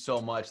 thank you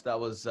so much. That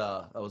was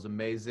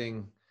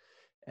amazing.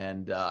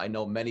 And I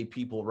know many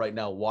people right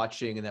now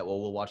watching and that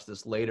will watch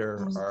this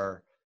later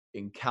are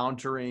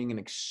encountering and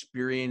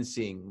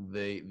experiencing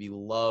the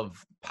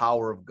love,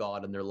 power of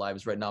God in their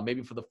lives right now.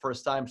 Maybe for the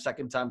first time,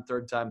 second time,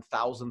 third time,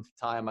 1,000th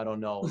time, I don't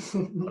know.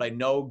 But I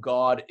know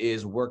God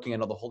is working. I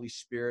know the Holy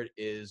Spirit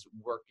is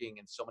working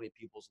in so many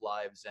people's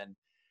lives, and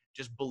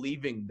just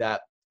believing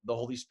that the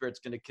Holy Spirit's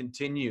going to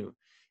continue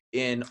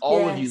in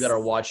all of you that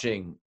are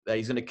watching, that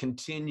he's going to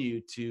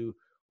continue to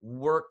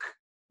work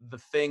the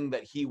thing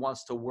that he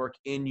wants to work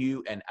in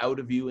you and out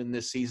of you in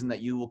this season,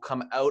 that you will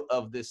come out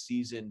of this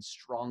season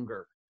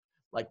stronger,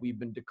 like we've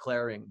been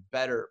declaring,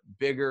 better,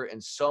 bigger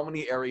in so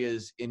many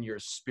areas in your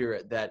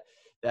spirit, that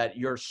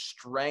your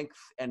strength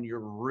and your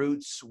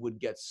roots would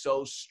get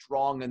so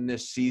strong in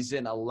this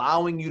season,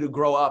 allowing you to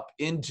grow up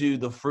into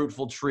the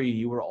fruitful tree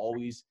you were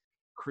always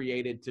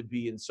created to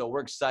be. And so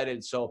we're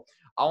excited. So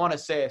I want to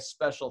say a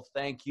special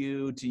thank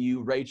you to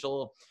you,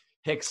 Rachel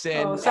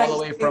Hickson, all the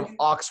way from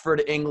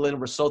Oxford, England.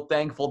 We're so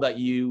thankful that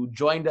you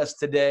joined us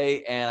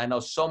today, and I know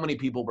so many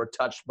people were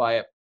touched by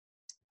it.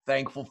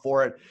 Thankful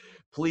for it.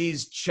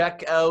 Please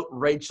check out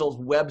Rachel's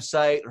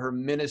website, her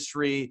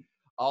ministry.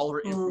 All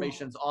her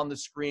information is on the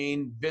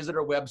screen. Visit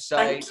her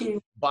website.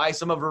 Buy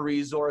some of her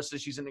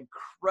resources. She's an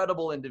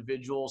incredible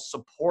individual.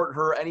 Support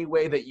her any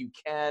way that you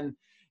can.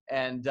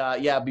 And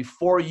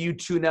before you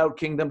tune out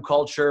Kingdom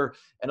Culture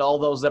and all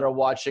those that are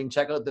watching,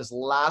 check out this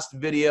last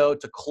video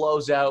to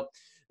close out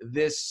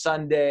this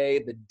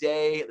Sunday,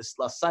 this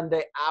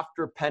Sunday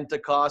after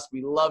Pentecost.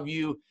 We love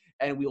you,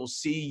 and we will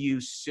see you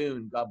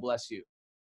soon. God bless you.